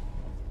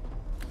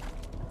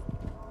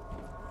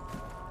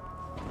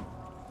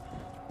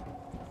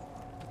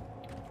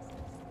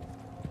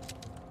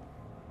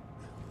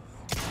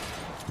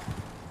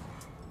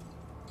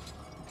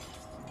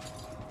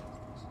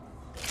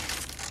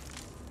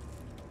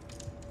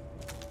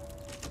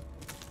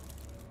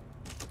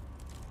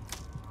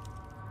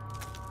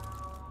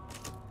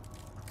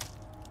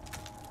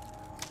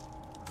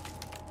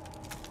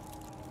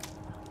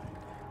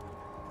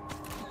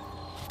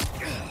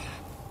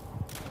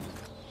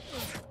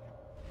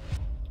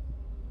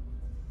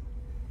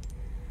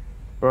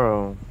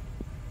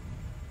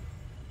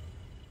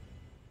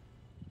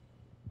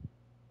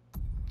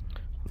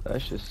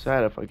 That's just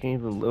sad if I can't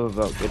even live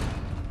without getting.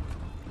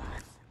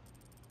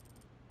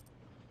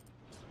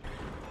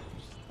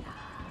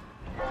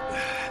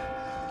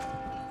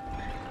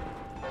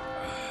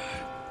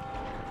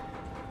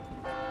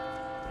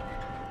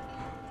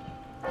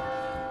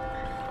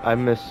 I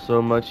miss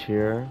so much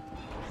here.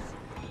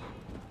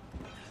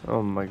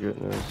 Oh my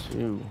goodness,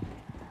 you.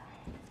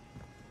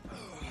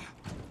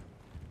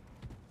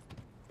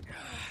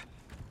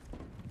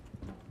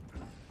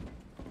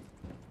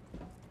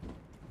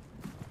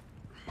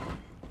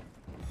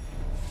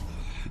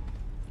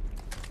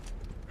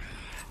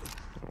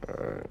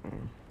 Alright.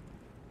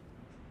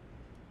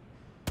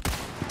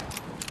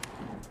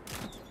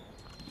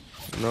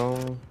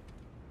 No.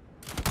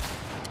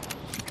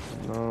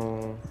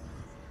 No.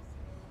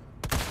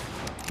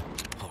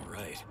 All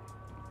right.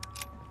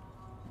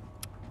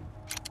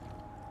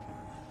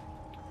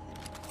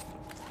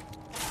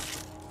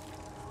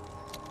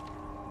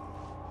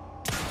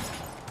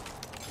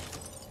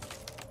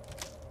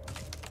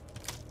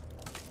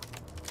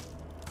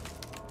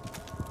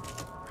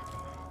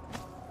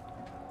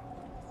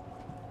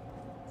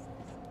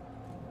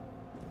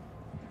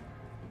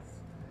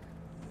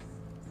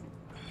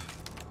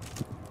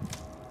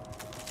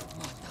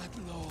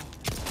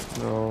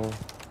 No.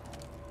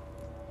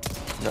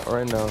 Not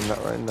right now,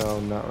 not right now,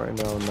 not right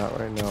now, not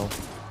right now.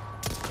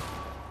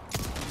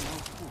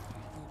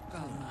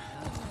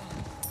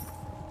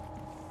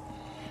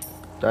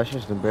 That's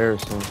just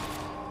embarrassing.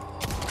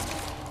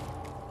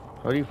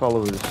 How do you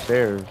follow the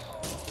stairs?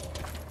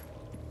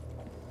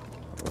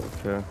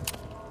 Okay.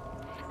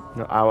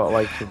 No, I would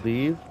like to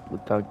leave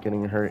without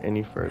getting hurt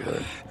any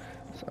further.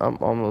 So I'm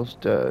almost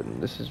dead.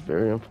 This is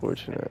very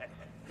unfortunate.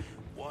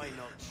 Why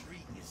not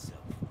treat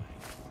yourself,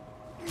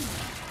 mate?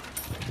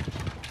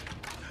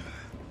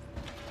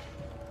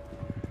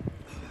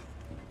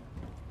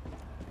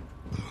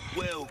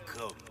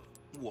 Welcome.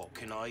 What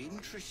can I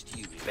interest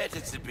you in?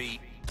 Better to be...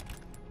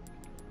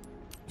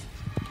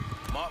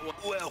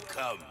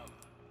 Welcome.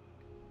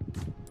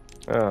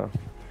 Yeah.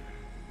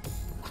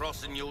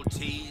 Crossing your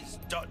T's,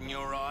 dotting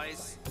your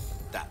I's.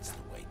 That's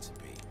the way to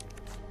be.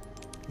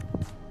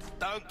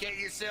 Don't get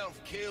yourself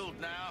killed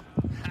now.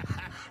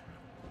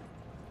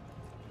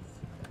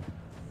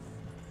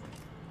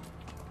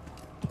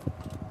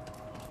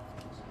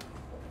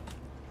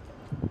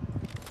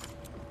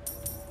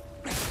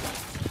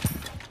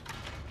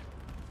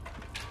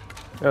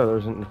 Oh, there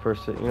wasn't the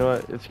first hit. You know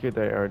what? It's good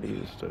that I already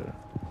used it.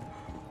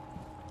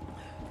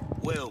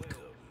 Welcome.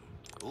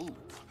 Ooh.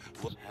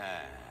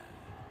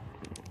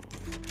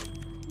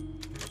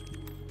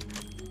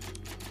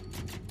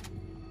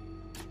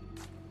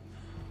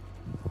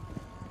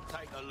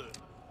 Take a look.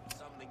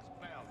 Something's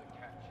bound to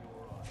catch your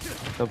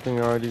eye. Something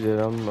I already did.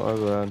 I'm not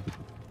glad.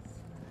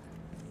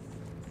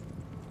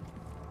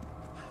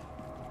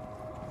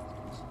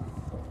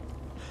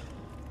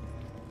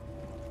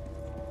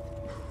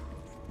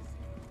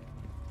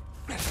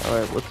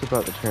 Alright, what's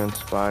about to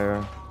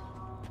transpire?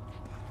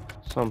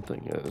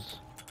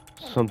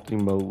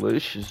 Something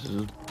malicious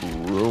is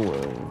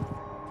brewing.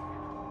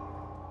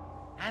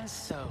 And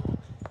so,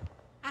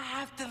 I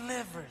have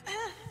delivered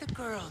the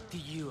girl to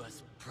you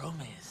as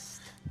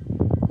promised.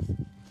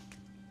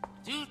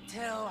 Do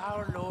tell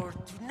our Lord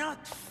to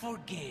not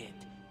forget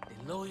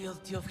the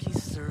loyalty of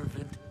his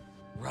servant,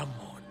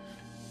 Ramon.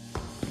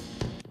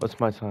 What's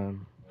my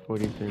time?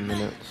 43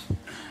 minutes.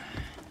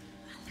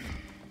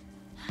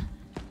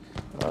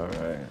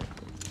 Alright.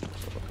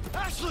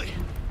 Ashley!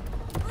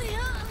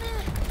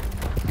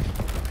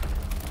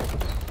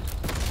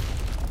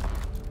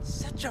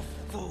 Such a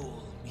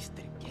fool,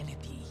 Mr.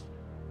 Kennedy.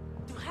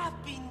 To have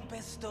been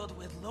bestowed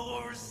with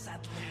Lord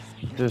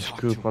Sadler's This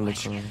group on the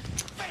ground.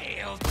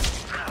 failed.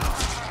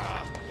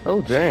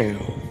 Oh dang.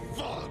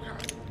 Vulgar,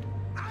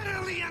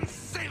 utterly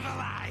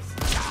uncivilized.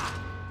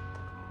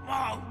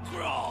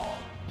 Mongrel.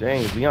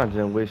 Dang, Leon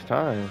didn't waste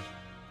time.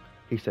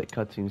 He said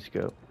cutscene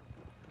scope.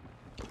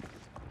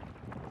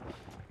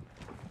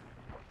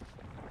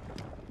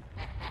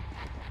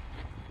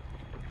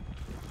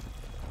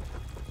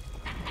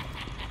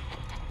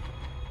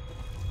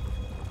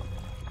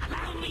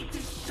 Allow me to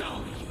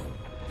show you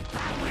the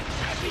power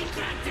I've been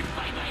granted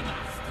by my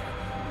master.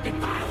 The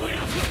power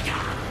of the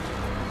god.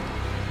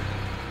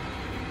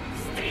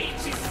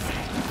 Stage is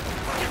set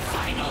for the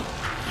final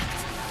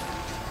act.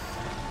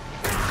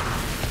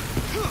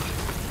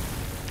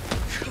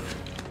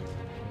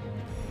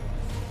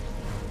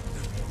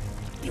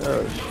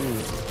 Oh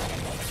shoot.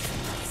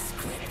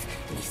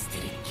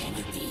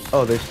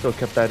 Oh, they still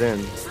kept that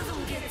in. So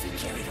don't get too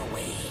carried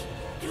away.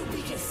 You'll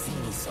be just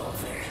scenes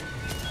over.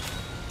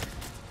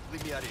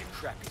 Leave me out of your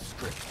crappy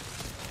script.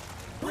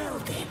 Well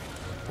then,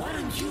 why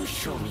don't you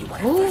show me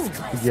what a first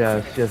class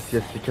Yes,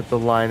 they kept the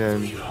line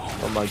in.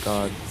 Oh my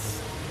god.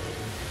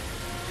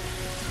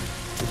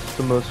 This is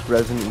the most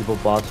Resident Evil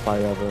boss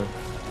fight ever.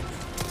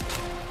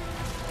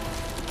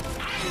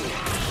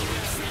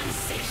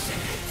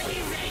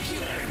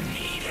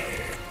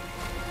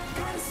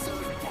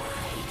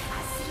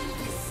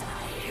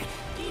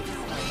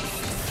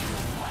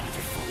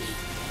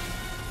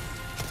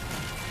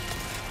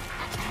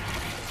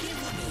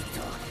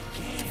 bonito,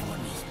 qué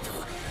bonito.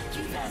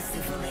 You dance the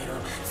bolero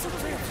so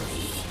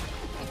perfectly.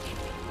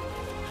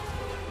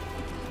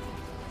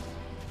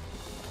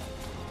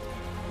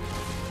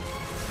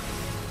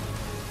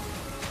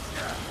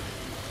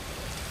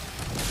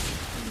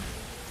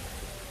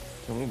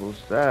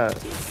 What's that?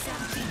 It's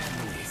something I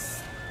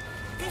miss.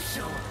 The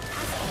show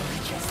has only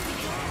just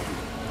begun.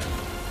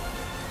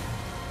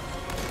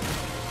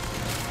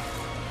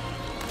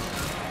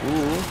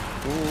 Ooh.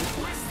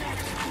 Was that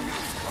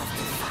enough of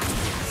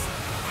defiance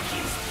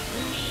against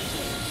me?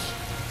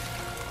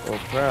 Oh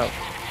crap.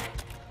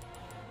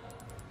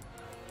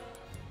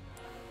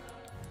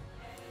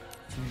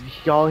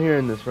 Y'all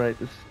hearing this, right?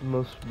 This is the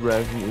most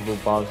Resident Evil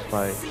boss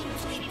fight.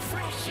 Simply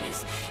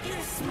precious.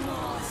 You're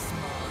small,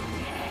 small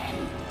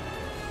man.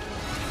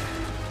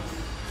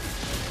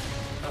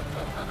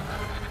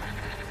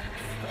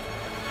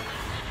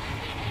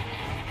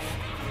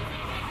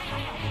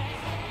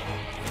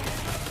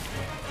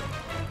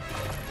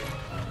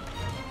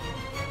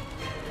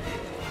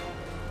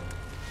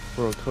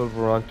 Bro, Code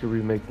Veronica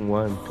Remake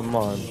 1. Come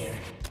on.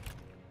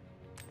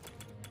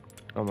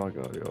 Oh my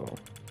god, y'all.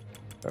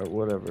 Or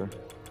whatever.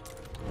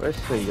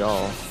 Let's say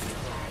y'all.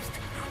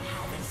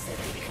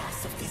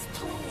 Because of this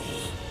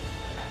play.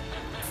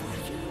 For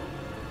you,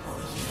 oh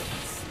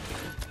yes.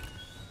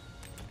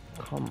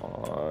 Come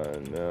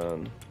on,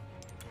 man.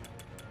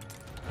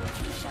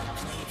 You shall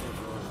play the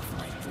role of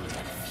my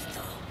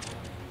Buenavito.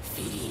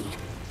 Fitting,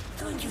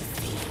 don't you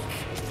think?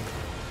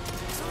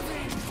 So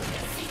then,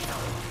 Buenavito,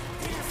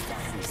 let us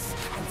dance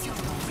until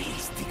we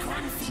reach the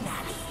grand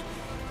finale.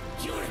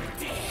 Your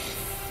death.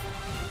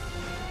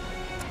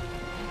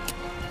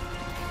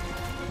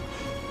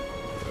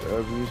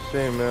 Whatever you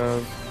say, man.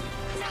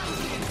 Now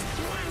then,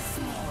 once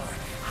more,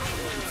 I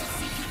want to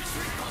see you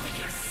trip over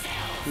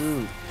yourself.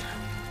 Shoot.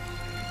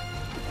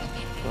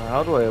 Well,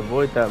 how do I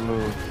avoid that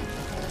move?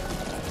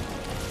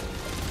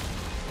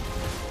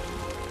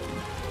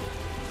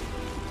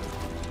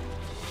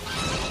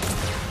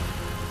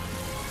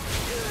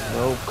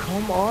 No,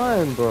 come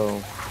on,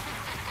 bro.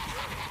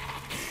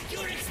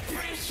 Your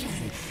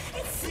expression,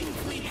 it's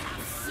simply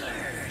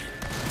absurd.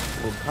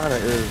 Well, kinda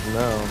is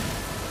now.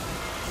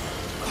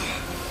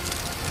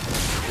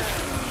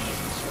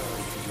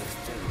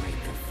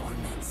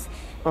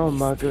 Oh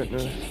my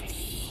goodness.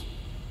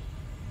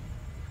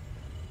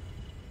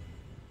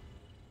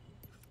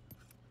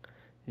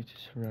 It's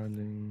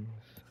surroundings.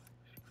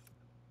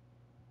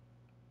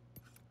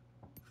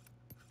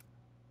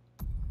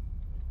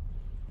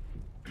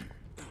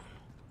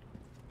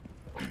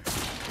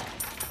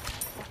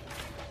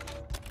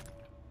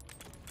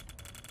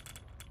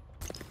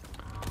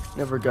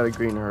 Never got a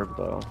green herb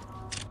though.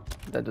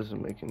 That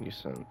doesn't make any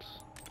sense.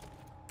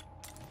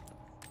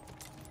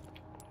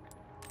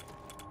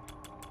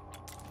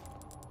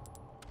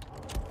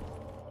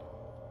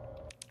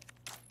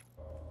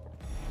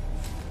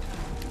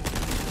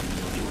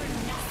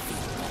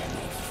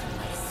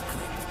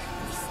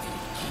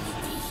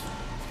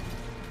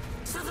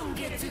 So don't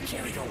get too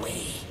carried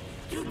away.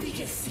 Your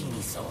biggest scene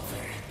is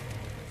over.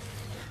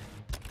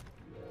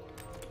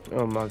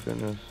 Oh my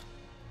goodness.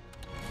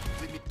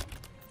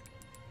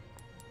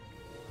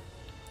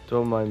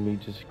 Don't mind me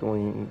just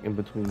going in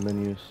between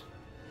menus.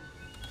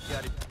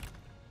 Got it.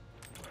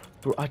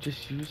 Bro, I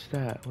just used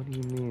that. What do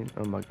you mean?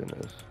 Oh my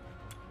goodness.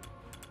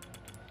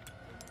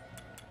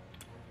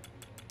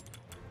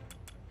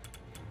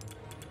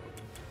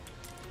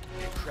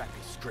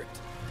 Crappy script.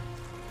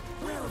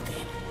 Well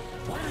then,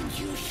 why don't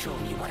you show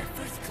me what a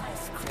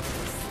first-class script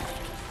is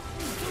like?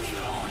 Through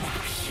your own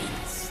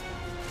actions.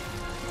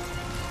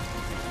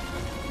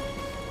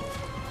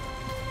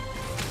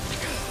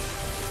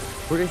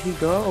 Where did he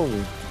go?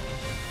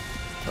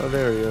 Oh,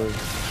 there he is.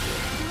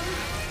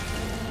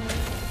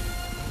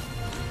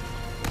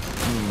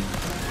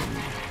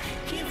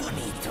 Qué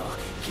bonito,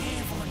 qué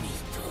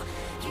bonito.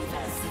 You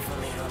dance the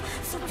bolero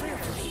so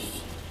perfectly.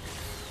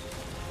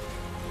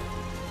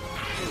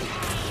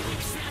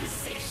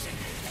 Sensation,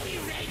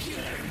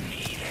 irregular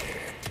meter.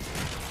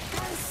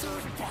 Dance or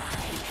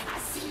die,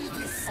 as you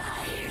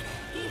desire.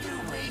 Either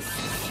way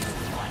suits you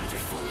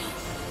wonderfully.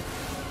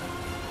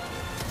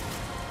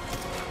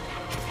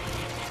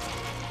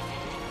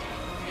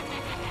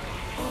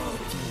 Oh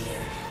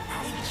dear, I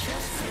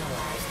just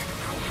realized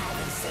I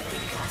haven't said the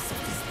cost of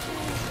this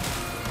play.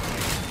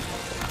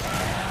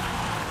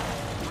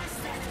 Was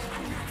that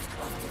an act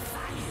of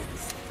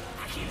defiance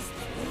against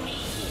me?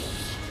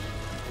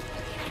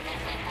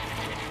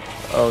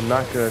 Oh,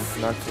 not good.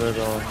 Not good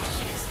at all.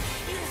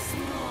 You're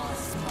small,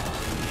 small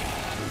man.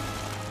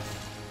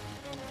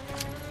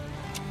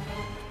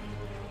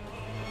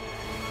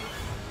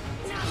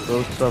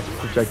 Both stuff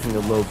projecting a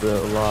little bit, a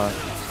lot.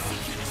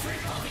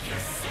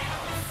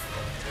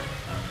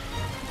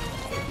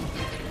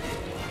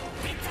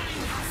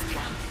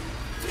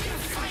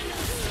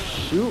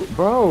 Shoot,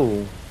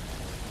 bro.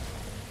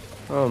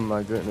 Oh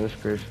my goodness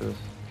gracious.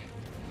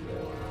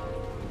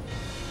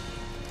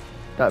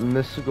 That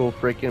mystical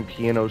freaking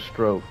piano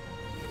stroke.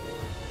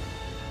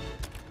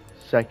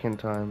 Second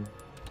time.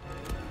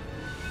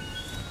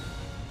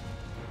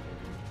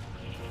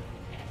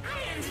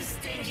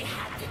 and you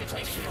had the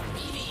pleasure of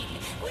meeting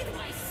with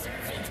my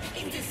servant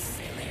in the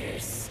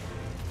cellars.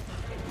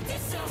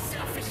 This so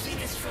selfishly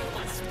destroy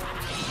one's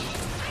puppy.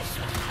 I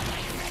shall have my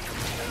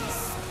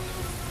recompense.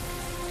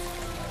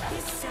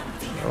 It's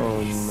something Oh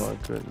my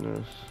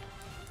goodness.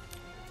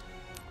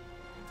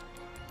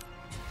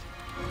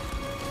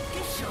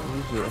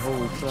 Who's it?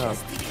 Holy crap.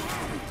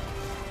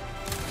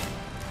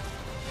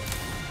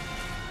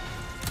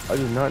 I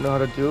do not know how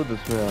to deal with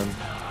this man.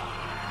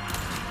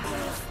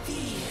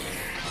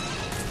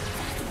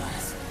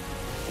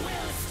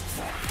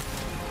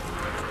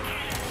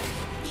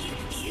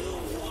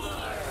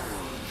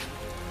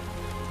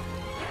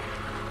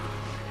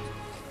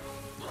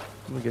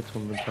 Let me get to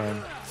him in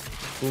time.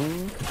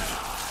 Ooh.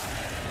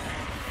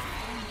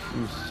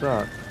 You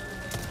suck.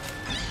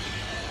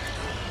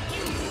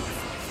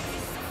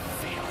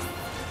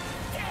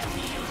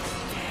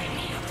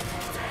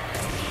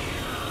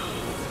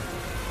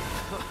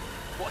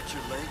 Watch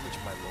your language,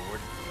 my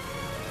lord.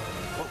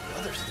 What will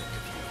others think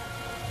of you?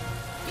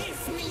 This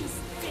means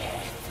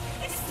death.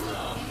 It's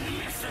slow,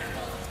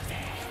 miserable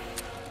death.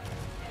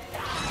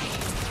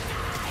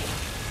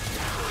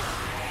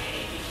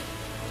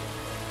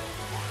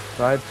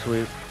 Side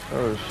sweep.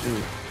 Oh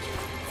shoot.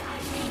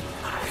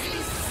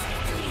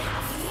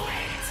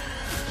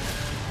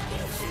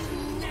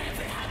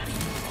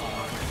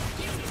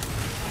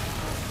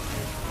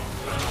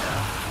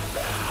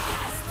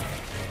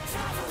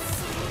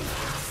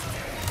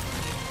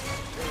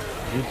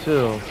 You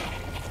too.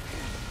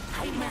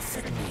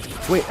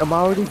 Wait, am I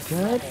already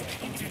dead?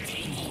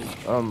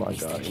 Oh my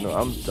god, you know,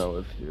 I'm done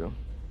with you.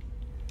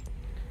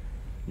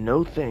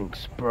 No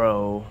thanks,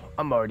 bro.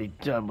 I'm already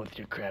done with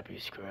your crappy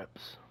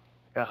scripts.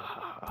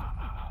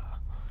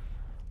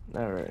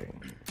 Alright.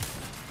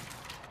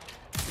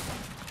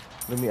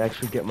 Let me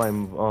actually get my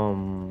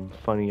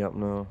funny up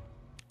now.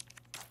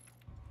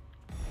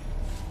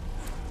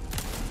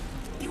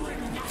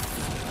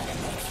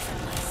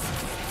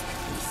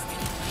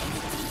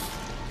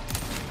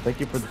 Thank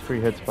you for the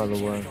free hits, by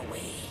the way.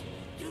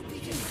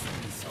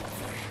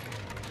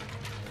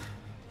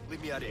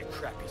 Leave me out of your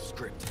crappy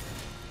script.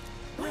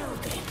 Well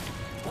then,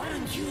 why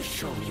don't you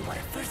show me what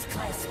a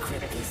first-class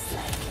script is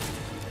like?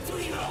 Do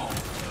you know?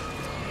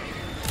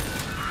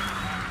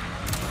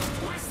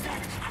 Was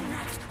that an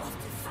act of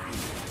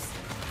defiance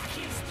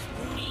against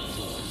me?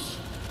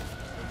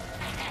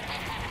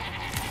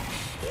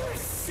 You're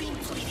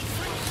simply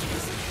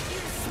precious.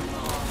 You're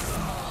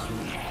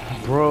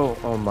small. Bro,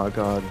 oh my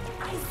god.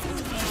 I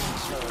thoroughly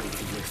enjoyed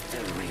your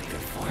sterling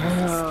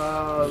performance.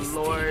 Oh,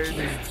 Lord.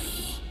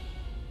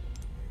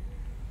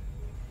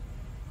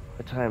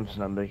 The time's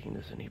not making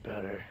this any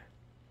better.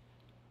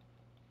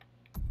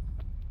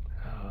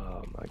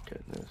 Oh my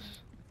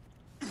goodness.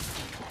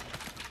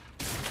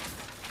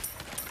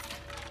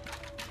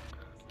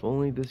 If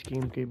only this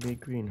game gave me a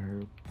green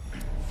herb.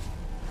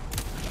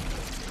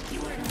 You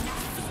are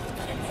nothing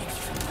but an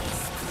extra in my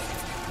script,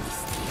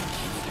 Mr.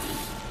 Kennedy.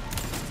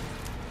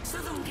 So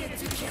don't get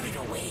too carried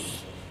away.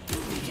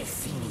 Your biggest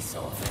scene is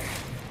over.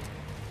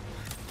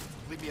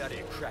 Leave me out of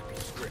your crappy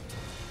script.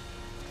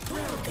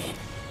 Well then,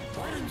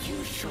 why don't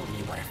you show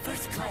me what a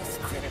first-class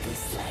script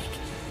is like?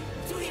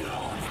 Do your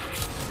own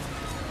act.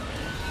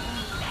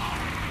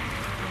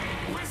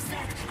 Was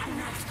that an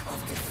act of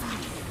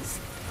defiance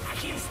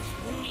against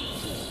me?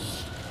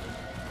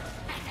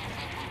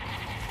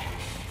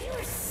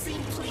 You're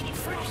simply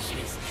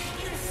precious.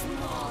 You're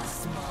small,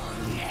 small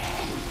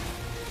man.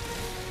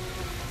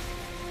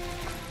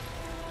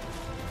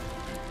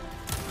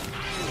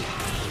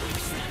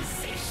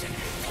 Sensation,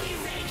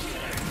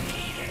 irregular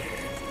meter.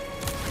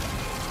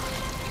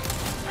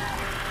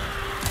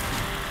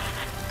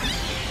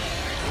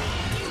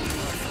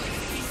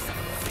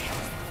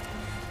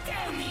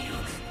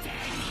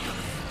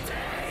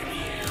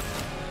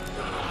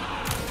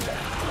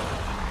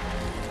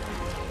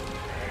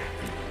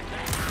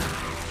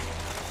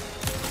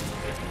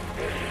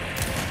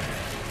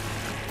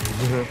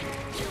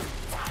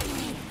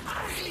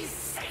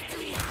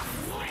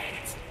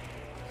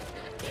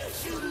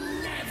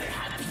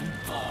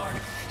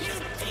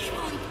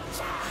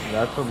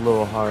 That's a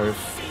little harsh.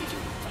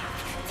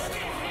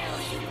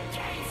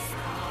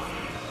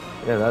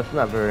 Yeah, that's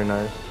not very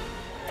nice.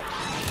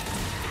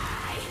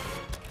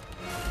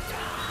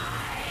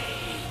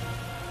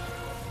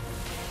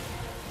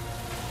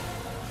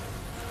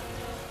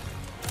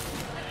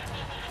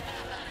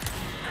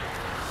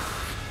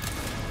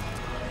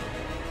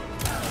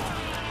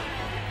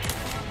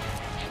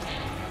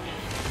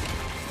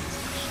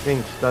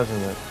 Stinks,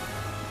 doesn't it?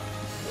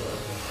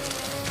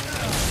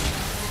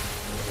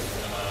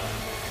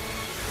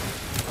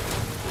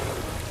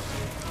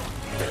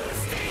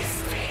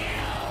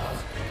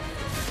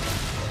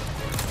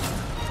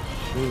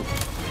 Shoot.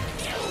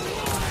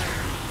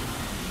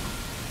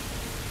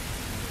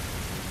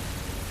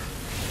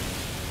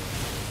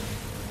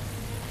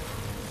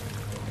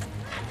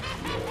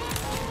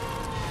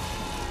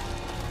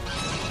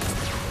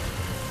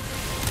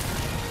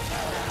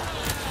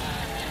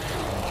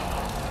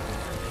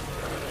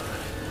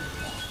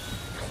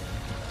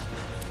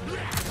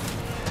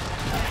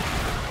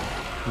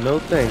 No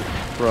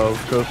thanks, bro.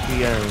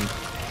 Trophy ends.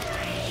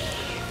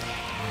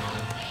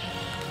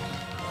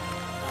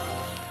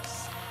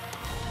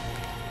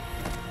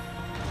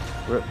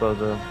 Rip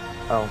Bozo.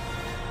 Oh.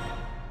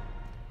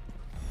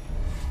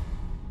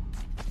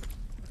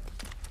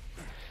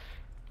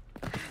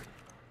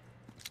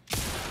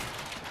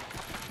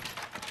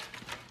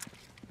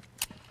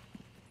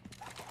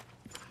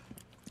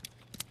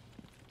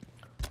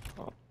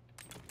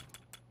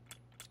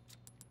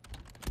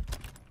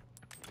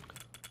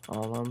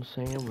 All I'm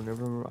saying,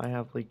 whenever I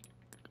have like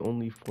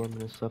only 4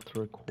 minutes left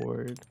to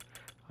record,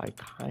 I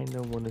kind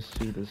of want to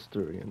see this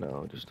through, you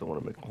know? Just don't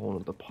want to make a whole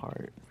other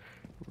part.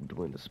 I'm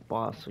doing this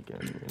boss again,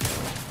 you know?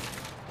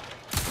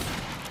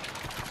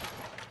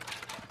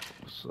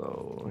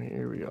 So,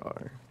 here we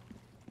are.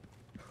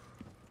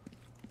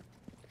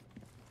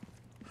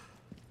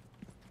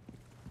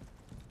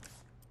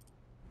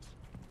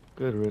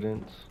 Good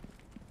riddance.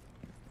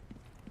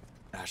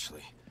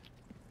 Ashley,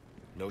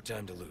 no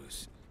time to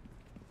lose.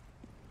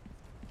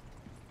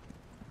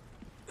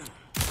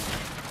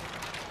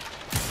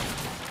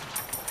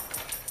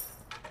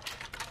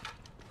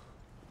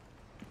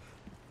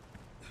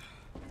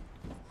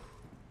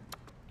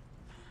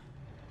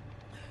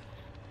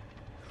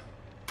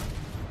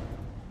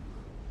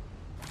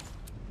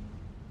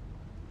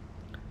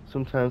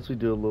 Sometimes we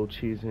do a little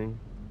cheesing.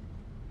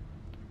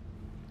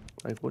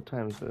 Like, what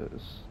time is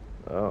this?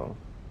 Oh.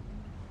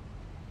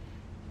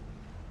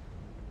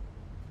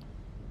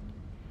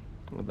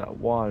 Look at that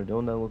water,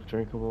 don't that look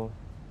drinkable?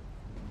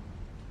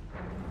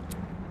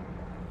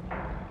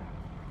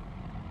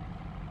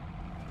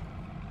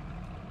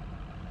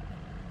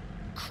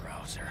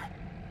 Krauser,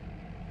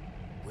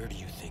 where do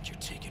you think you're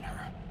taking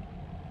her?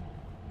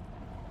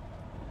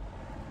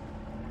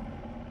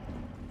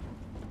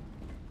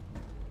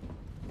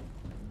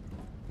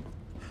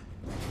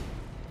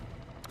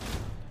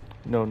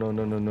 No, no,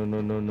 no, no, no, no,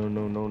 no, no,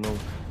 no, no, no.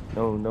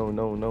 No, no,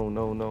 no, no,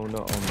 no, no,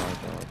 no. Oh my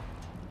god.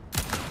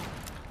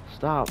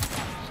 Stop.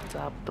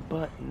 Stop the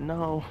button.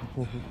 No.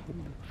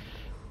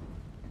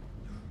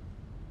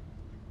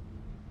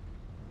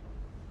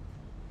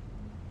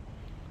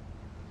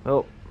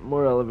 Oh,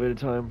 more elevator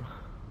time.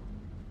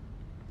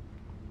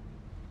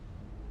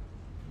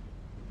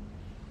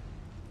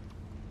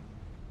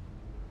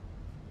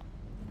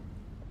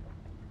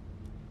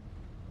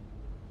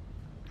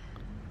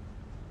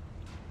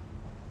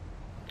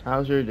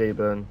 How's your day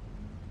been?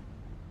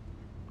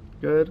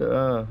 Good?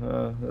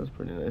 That's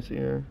pretty nice to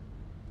hear.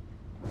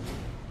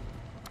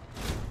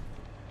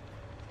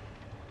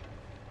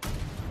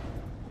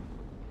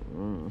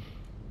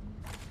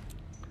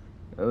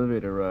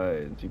 Elevator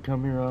rides. You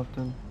come here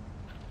often?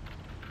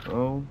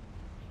 Oh?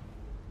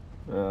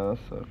 Yeah, that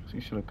sucks.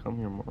 You should have come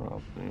here more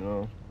often, you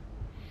know?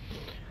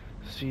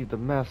 See the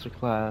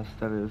masterclass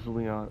that is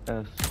Leon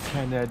S.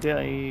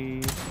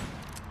 Kennedy.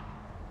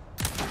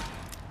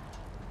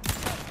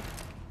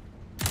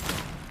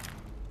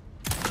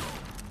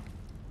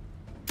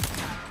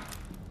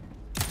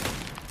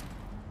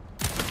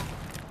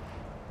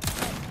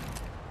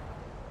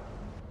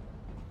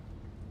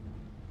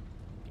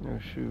 Oh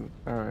shoot.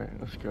 Alright,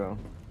 let's go.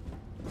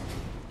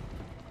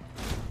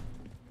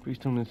 Please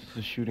tell me this is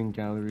a shooting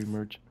gallery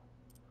merchant.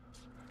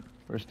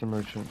 Where's the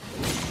merchant?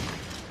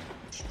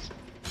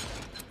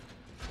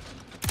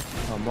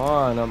 Come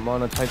on, I'm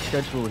on a tight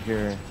schedule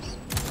here.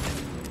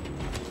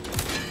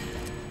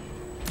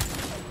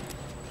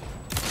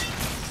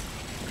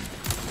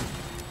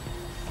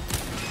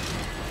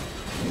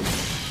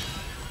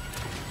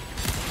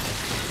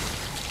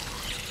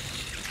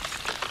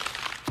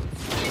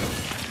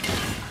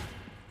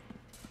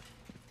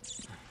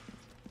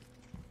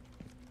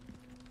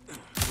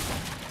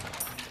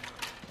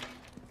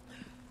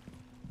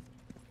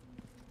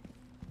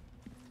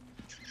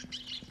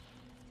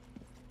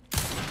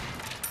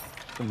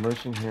 The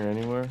merchant here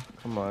anywhere?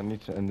 Come on, I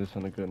need to end this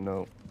on a good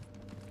note.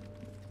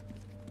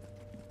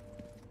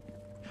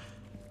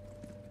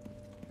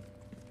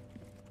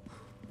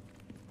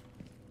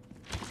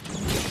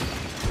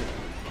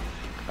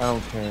 I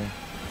don't care.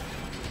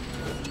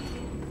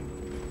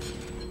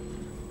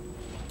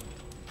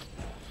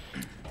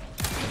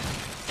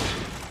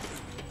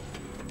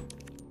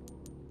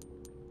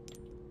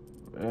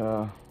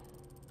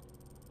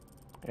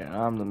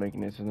 Yeah, I'm not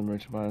making it to the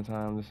merchant by the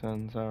time this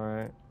ends,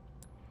 alright.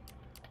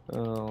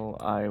 Well,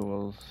 I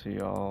will see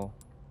y'all